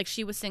 Like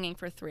she was singing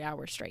for 3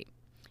 hours straight,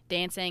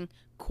 dancing,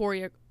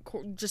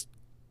 just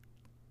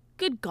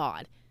good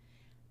God.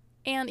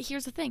 And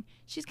here's the thing,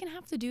 she's going to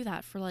have to do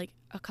that for like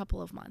a couple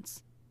of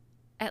months.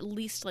 At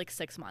least like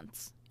 6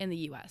 months in the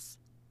US.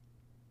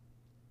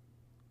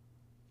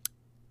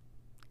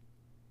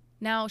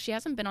 Now, she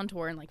hasn't been on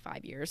tour in like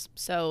 5 years,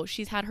 so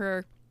she's had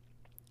her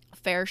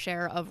fair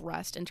share of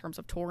rest in terms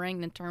of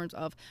touring, in terms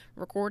of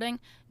recording.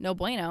 No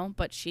bueno,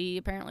 but she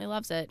apparently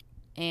loves it.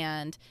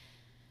 And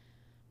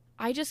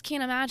I just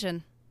can't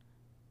imagine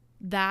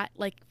that,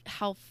 like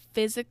how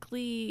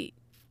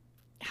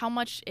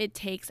much it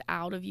takes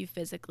out of you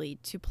physically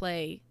to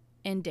play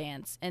and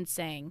dance and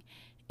sing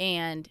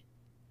and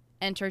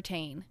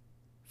entertain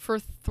for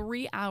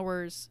 3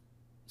 hours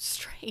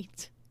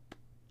straight.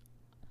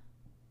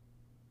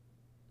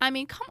 I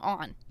mean, come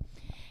on.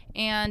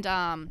 And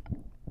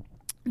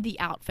the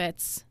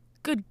outfits.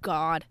 Good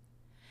God.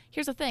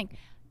 Here's the thing.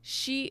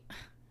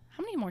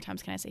 How many more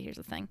times can I say here's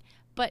the thing?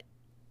 But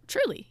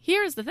truly,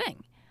 here's the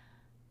thing.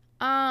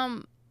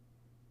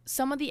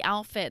 Some of the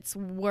outfits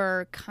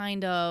were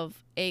kind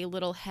of a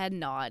little head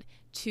nod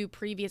to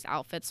previous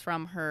outfits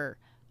from her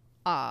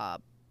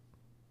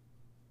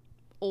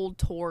old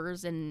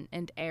tours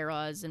and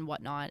eras and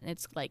whatnot. And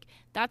it's like,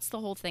 that's the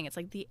whole thing. It's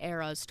like the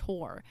Eras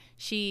tour.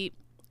 She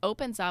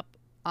opens up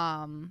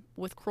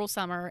with Cruel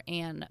Summer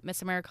and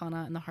Miss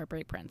Americana and the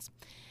Heartbreak Prince.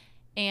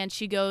 And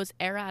she goes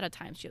era at a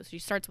time. She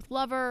starts with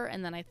Lover,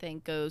 and then I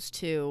think goes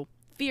to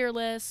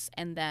Fearless,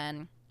 and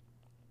then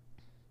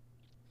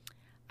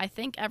I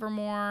think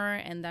Evermore,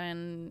 and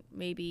then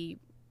maybe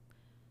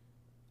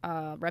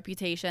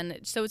Reputation.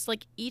 So it's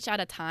like each at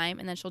a time,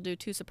 and then she'll do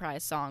 2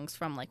 surprise songs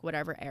from like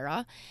whatever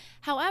era.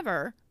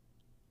 However,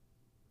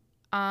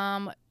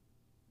 was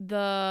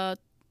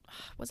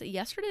it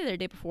yesterday or the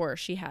day before, I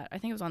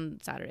think it was on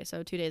Saturday,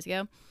 so 2 days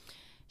ago,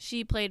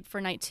 she played for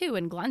night 2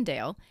 in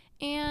Glendale,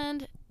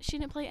 and she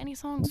didn't play any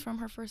songs from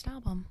her first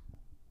album.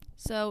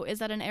 So is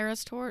that an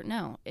Eras tour?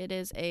 No, it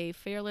is a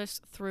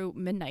Fearless through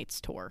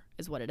Midnight's tour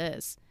is what it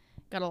is.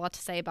 Got a lot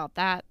to say about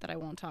that I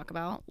won't talk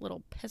about. A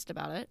little pissed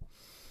about it.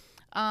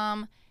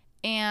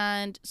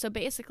 And so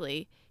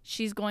basically,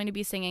 she's going to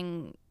be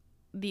singing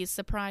these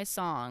surprise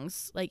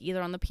songs, like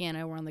either on the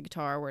piano or on the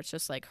guitar, where it's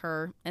just like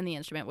her and the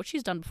instrument, which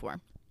she's done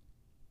before.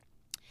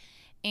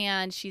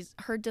 And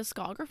her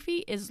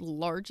discography is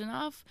large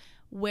enough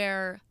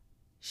where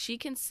she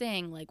can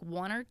sing like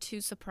 1 or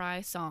 2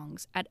 surprise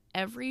songs at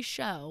every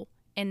show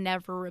and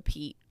never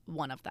repeat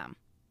one of them.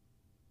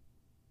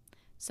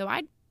 So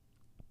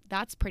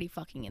that's pretty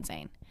fucking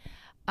insane.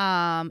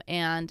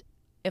 And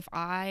if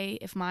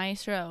my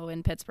show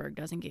in Pittsburgh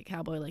doesn't get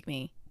Cowboy Like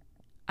Me,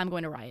 I'm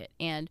going to riot.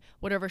 And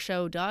whatever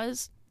show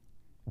does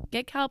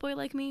get Cowboy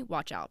Like Me,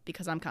 watch out,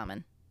 because I'm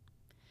coming.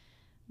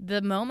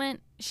 The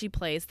moment she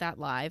plays that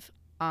live,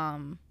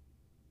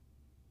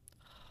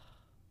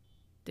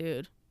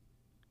 dude,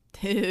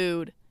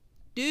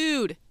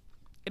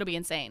 it'll be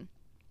insane.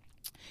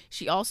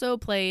 She also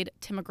played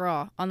Tim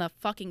McGraw on the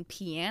fucking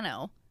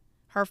piano,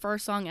 her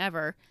first song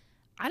ever.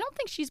 I don't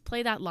think she's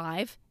played that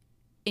live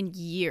in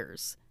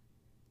years.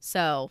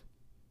 So,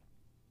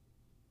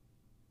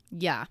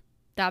 yeah,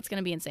 that's going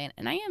to be insane.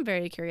 And I am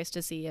very curious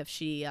to see if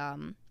she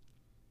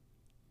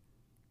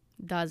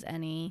does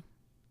any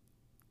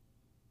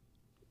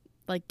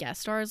like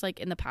guest stars like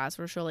in the past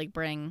where she'll like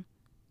bring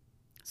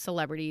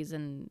celebrities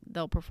and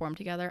they'll perform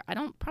together. I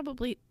don't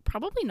probably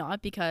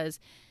not, because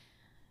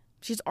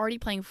she's already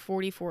playing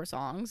 44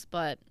 songs,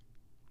 but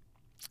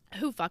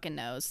who fucking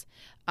knows?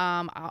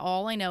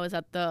 All I know is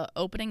that the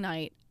opening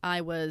night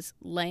I was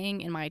laying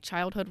in my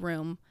childhood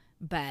room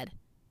bed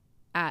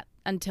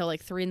until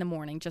like 3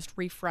 a.m, just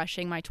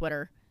refreshing my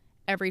Twitter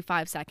every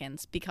 5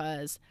 seconds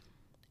because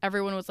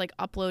everyone was like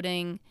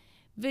uploading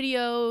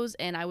videos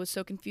and I was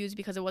so confused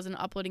because it wasn't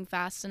uploading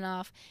fast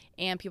enough,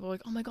 and people were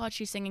like, oh my god,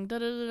 she's singing da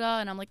da da da,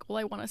 and I'm like, well,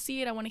 I want to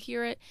see it, I want to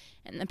hear it.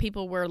 And then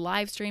people were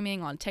live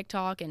streaming on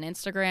TikTok and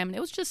Instagram, and it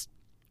was just,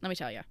 let me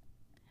tell you,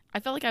 I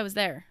felt like I was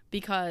there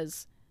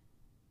because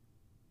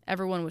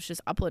everyone was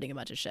just uploading a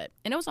bunch of shit,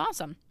 and it was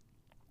awesome.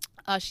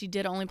 She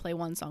did only play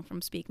 1 song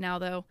from Speak Now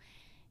though,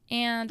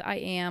 and I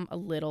am a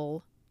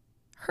little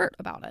hurt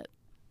about it.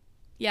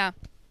 Yeah,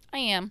 I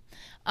am.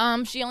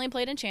 She only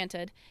played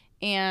Enchanted,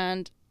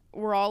 and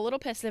we're all a little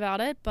pissed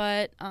about it,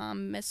 but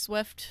Miss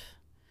Swift,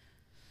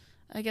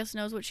 I guess,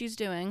 knows what she's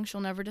doing.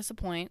 She'll never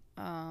disappoint,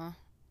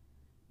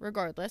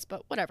 regardless,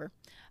 but whatever.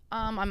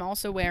 I'm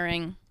also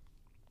wearing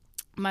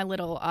my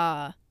little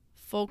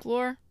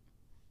folklore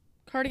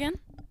cardigan,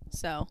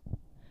 so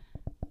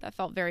that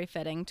felt very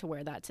fitting to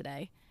wear that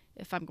today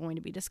if I'm going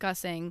to be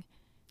discussing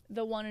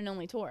the one and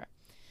only tour.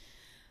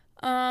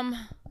 And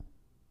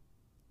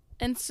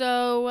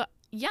so,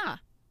 yeah.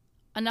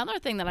 Another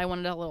thing that I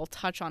wanted to a little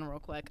touch on real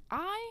quick.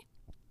 I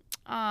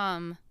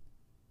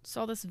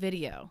saw this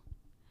video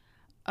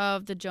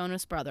of the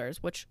Jonas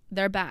Brothers, which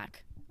they're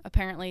back.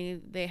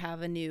 Apparently they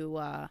have a new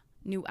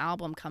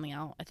album coming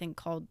out, I think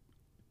called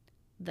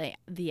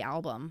the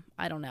album.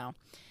 I don't know.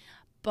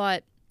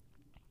 But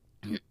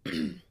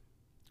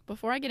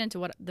before I get into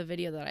what the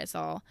video that I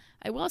saw,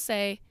 I will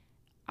say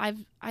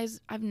I've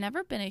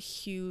never been a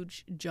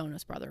huge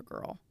Jonas Brother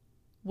girl,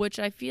 which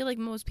I feel like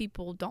most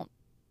people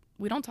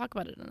we don't talk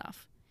about it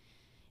enough.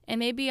 And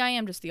maybe I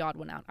am just the odd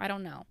one out. I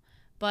don't know.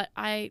 But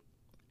I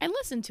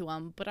listened to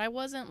them, but I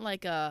wasn't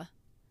like a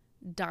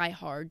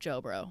diehard Joe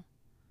Bro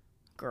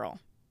girl.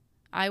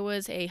 I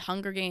was a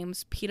Hunger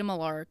Games, Peeta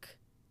Mellark,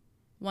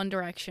 One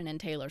Direction, and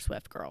Taylor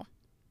Swift girl.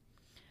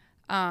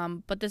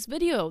 But this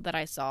video that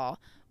I saw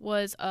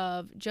was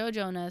of Joe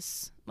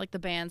Jonas, like the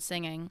band,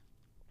 singing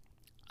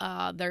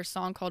their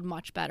song called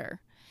Much Better.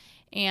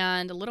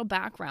 And a little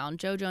background,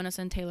 Joe Jonas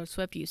and Taylor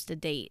Swift used to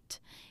date.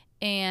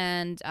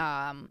 And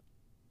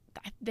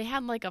they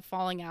had like a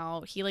falling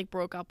out. He like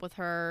broke up with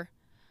her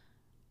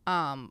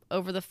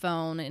over the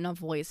phone in a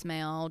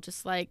voicemail,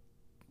 just like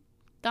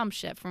dumb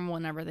shit from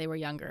whenever they were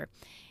younger.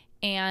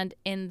 And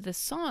in the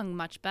song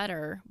Much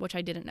Better, which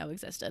I didn't know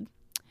existed,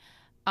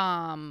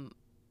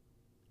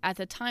 at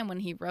the time when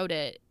he wrote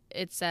it,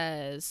 it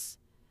says,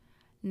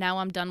 "Now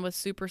I'm done with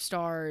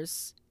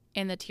superstars,"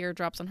 and the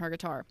teardrops on her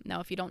guitar. Now,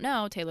 if you don't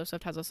know, Taylor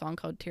Swift has a song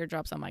called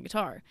Teardrops on My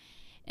Guitar.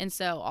 And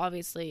so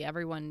obviously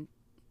everyone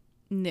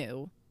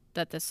knew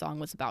that this song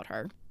was about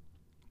her.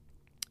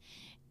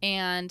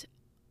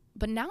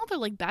 But now they're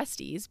like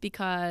besties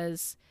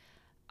because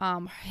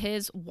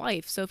his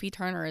wife, Sophie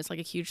Turner, is like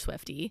a huge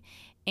Swiftie.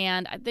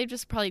 And they've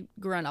just probably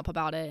grown up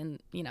about it, and,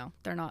 you know,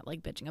 they're not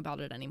like bitching about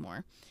it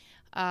anymore.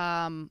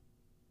 And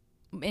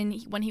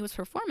when he was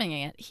performing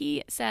it,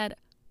 he said,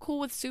 "Cool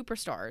with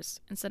superstars,"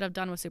 instead of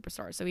 "done with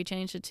superstars." So he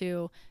changed it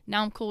to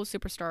 "Now I'm cool with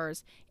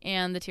superstars,"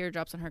 and the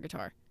teardrops on her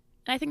guitar.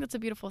 And I think that's a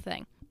beautiful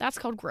thing. That's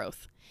called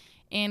growth.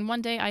 And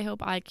one day I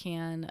hope I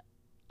can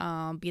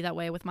be that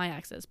way with my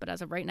exes. But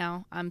as of right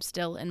now, I'm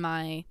still in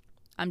my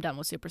 "I'm done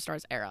with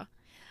superstars" era.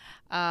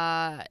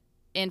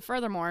 And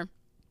furthermore,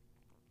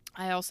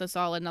 I also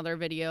saw another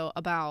video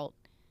about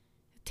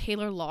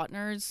Taylor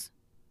Lautner's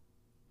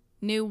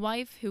new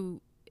wife,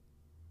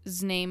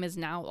 whose name is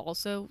now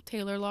also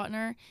Taylor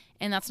Lautner.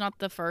 And that's not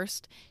the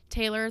first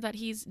Taylor that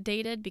he's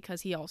dated,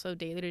 because he also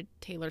dated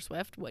Taylor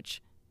Swift,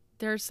 which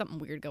there's something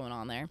weird going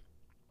on there.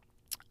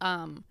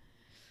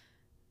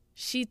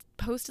 She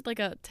posted like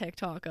a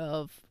TikTok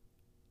of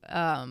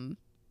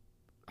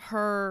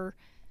her,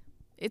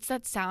 it's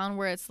that sound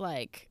where it's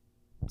like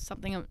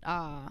something,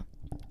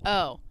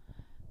 oh,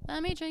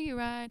 "Let me take you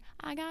right,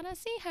 I gotta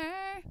see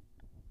her."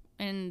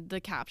 And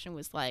the caption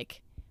was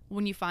like,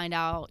 "When you find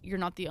out you're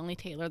not the only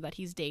Taylor that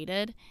he's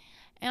dated."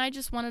 And I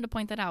just wanted to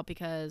point that out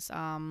because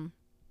I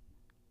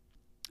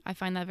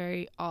find that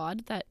very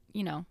odd that,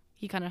 you know,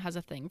 he kind of has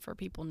a thing for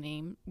people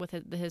named with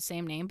his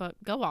same name, but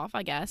go off,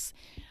 I guess.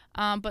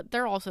 But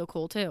they're also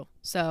cool too.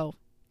 So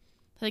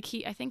like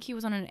I think he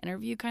was on an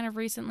interview kind of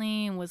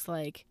recently and was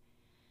like,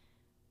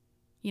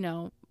 you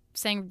know,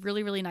 saying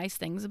really, really nice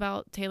things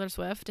about Taylor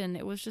Swift. And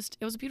it was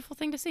a beautiful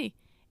thing to see.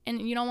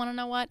 And you don't want to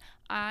know what?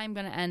 I'm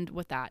going to end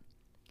with that.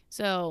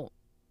 So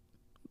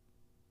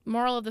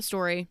moral of the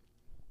story,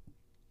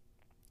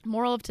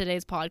 moral of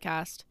today's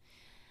podcast: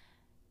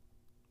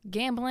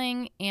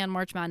 gambling and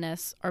March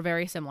Madness are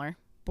very similar,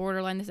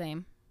 borderline the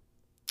same,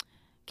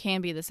 can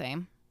be the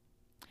same.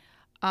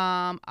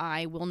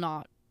 I will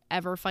not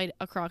ever fight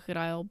a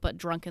crocodile, but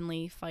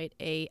drunkenly fight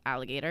a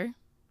alligator.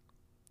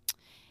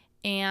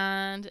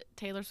 And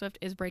Taylor Swift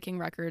is breaking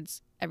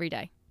records every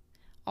day.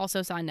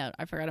 Also, side note,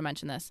 I forgot to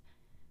mention this.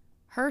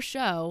 Her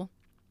show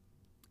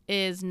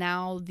is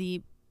now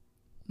the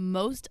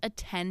most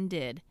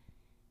attended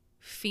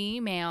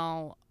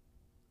female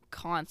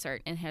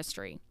concert in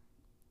history.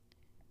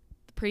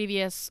 The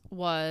previous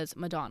was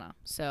Madonna.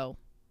 So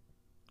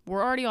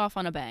we're already off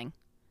on a bang.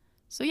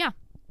 So yeah,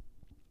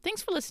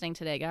 thanks for listening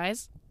today,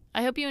 guys.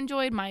 I hope you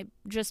enjoyed my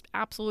just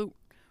absolute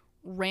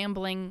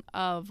rambling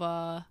of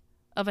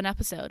an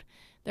episode.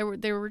 There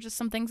were just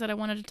some things that I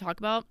wanted to talk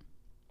about,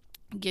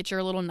 get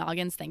your little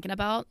noggins thinking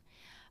about.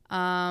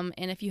 And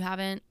if you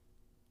haven't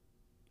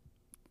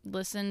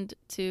listened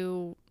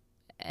to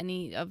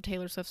any of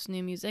Taylor Swift's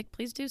new music,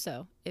 please do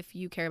so if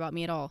you care about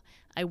me at all.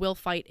 I will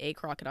fight a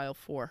crocodile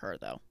for her,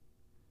 though.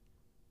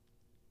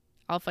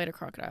 I'll fight a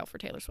crocodile for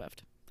Taylor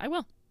Swift. I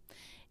will.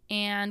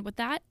 And with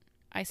that,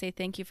 I say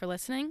thank you for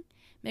listening.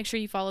 Make sure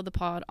you follow the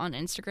pod on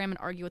Instagram and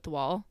Argue with the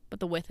Wall, but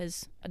the with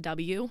is a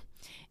W.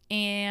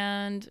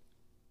 And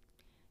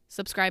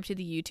subscribe to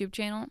the YouTube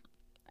channel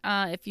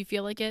if you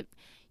feel like it.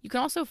 You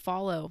can also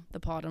follow the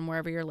pod on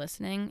wherever you're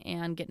listening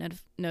and get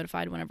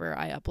notified whenever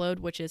I upload,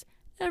 which is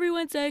every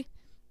Wednesday.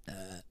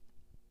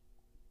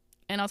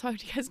 And I'll talk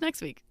to you guys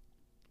next week.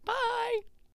 Bye!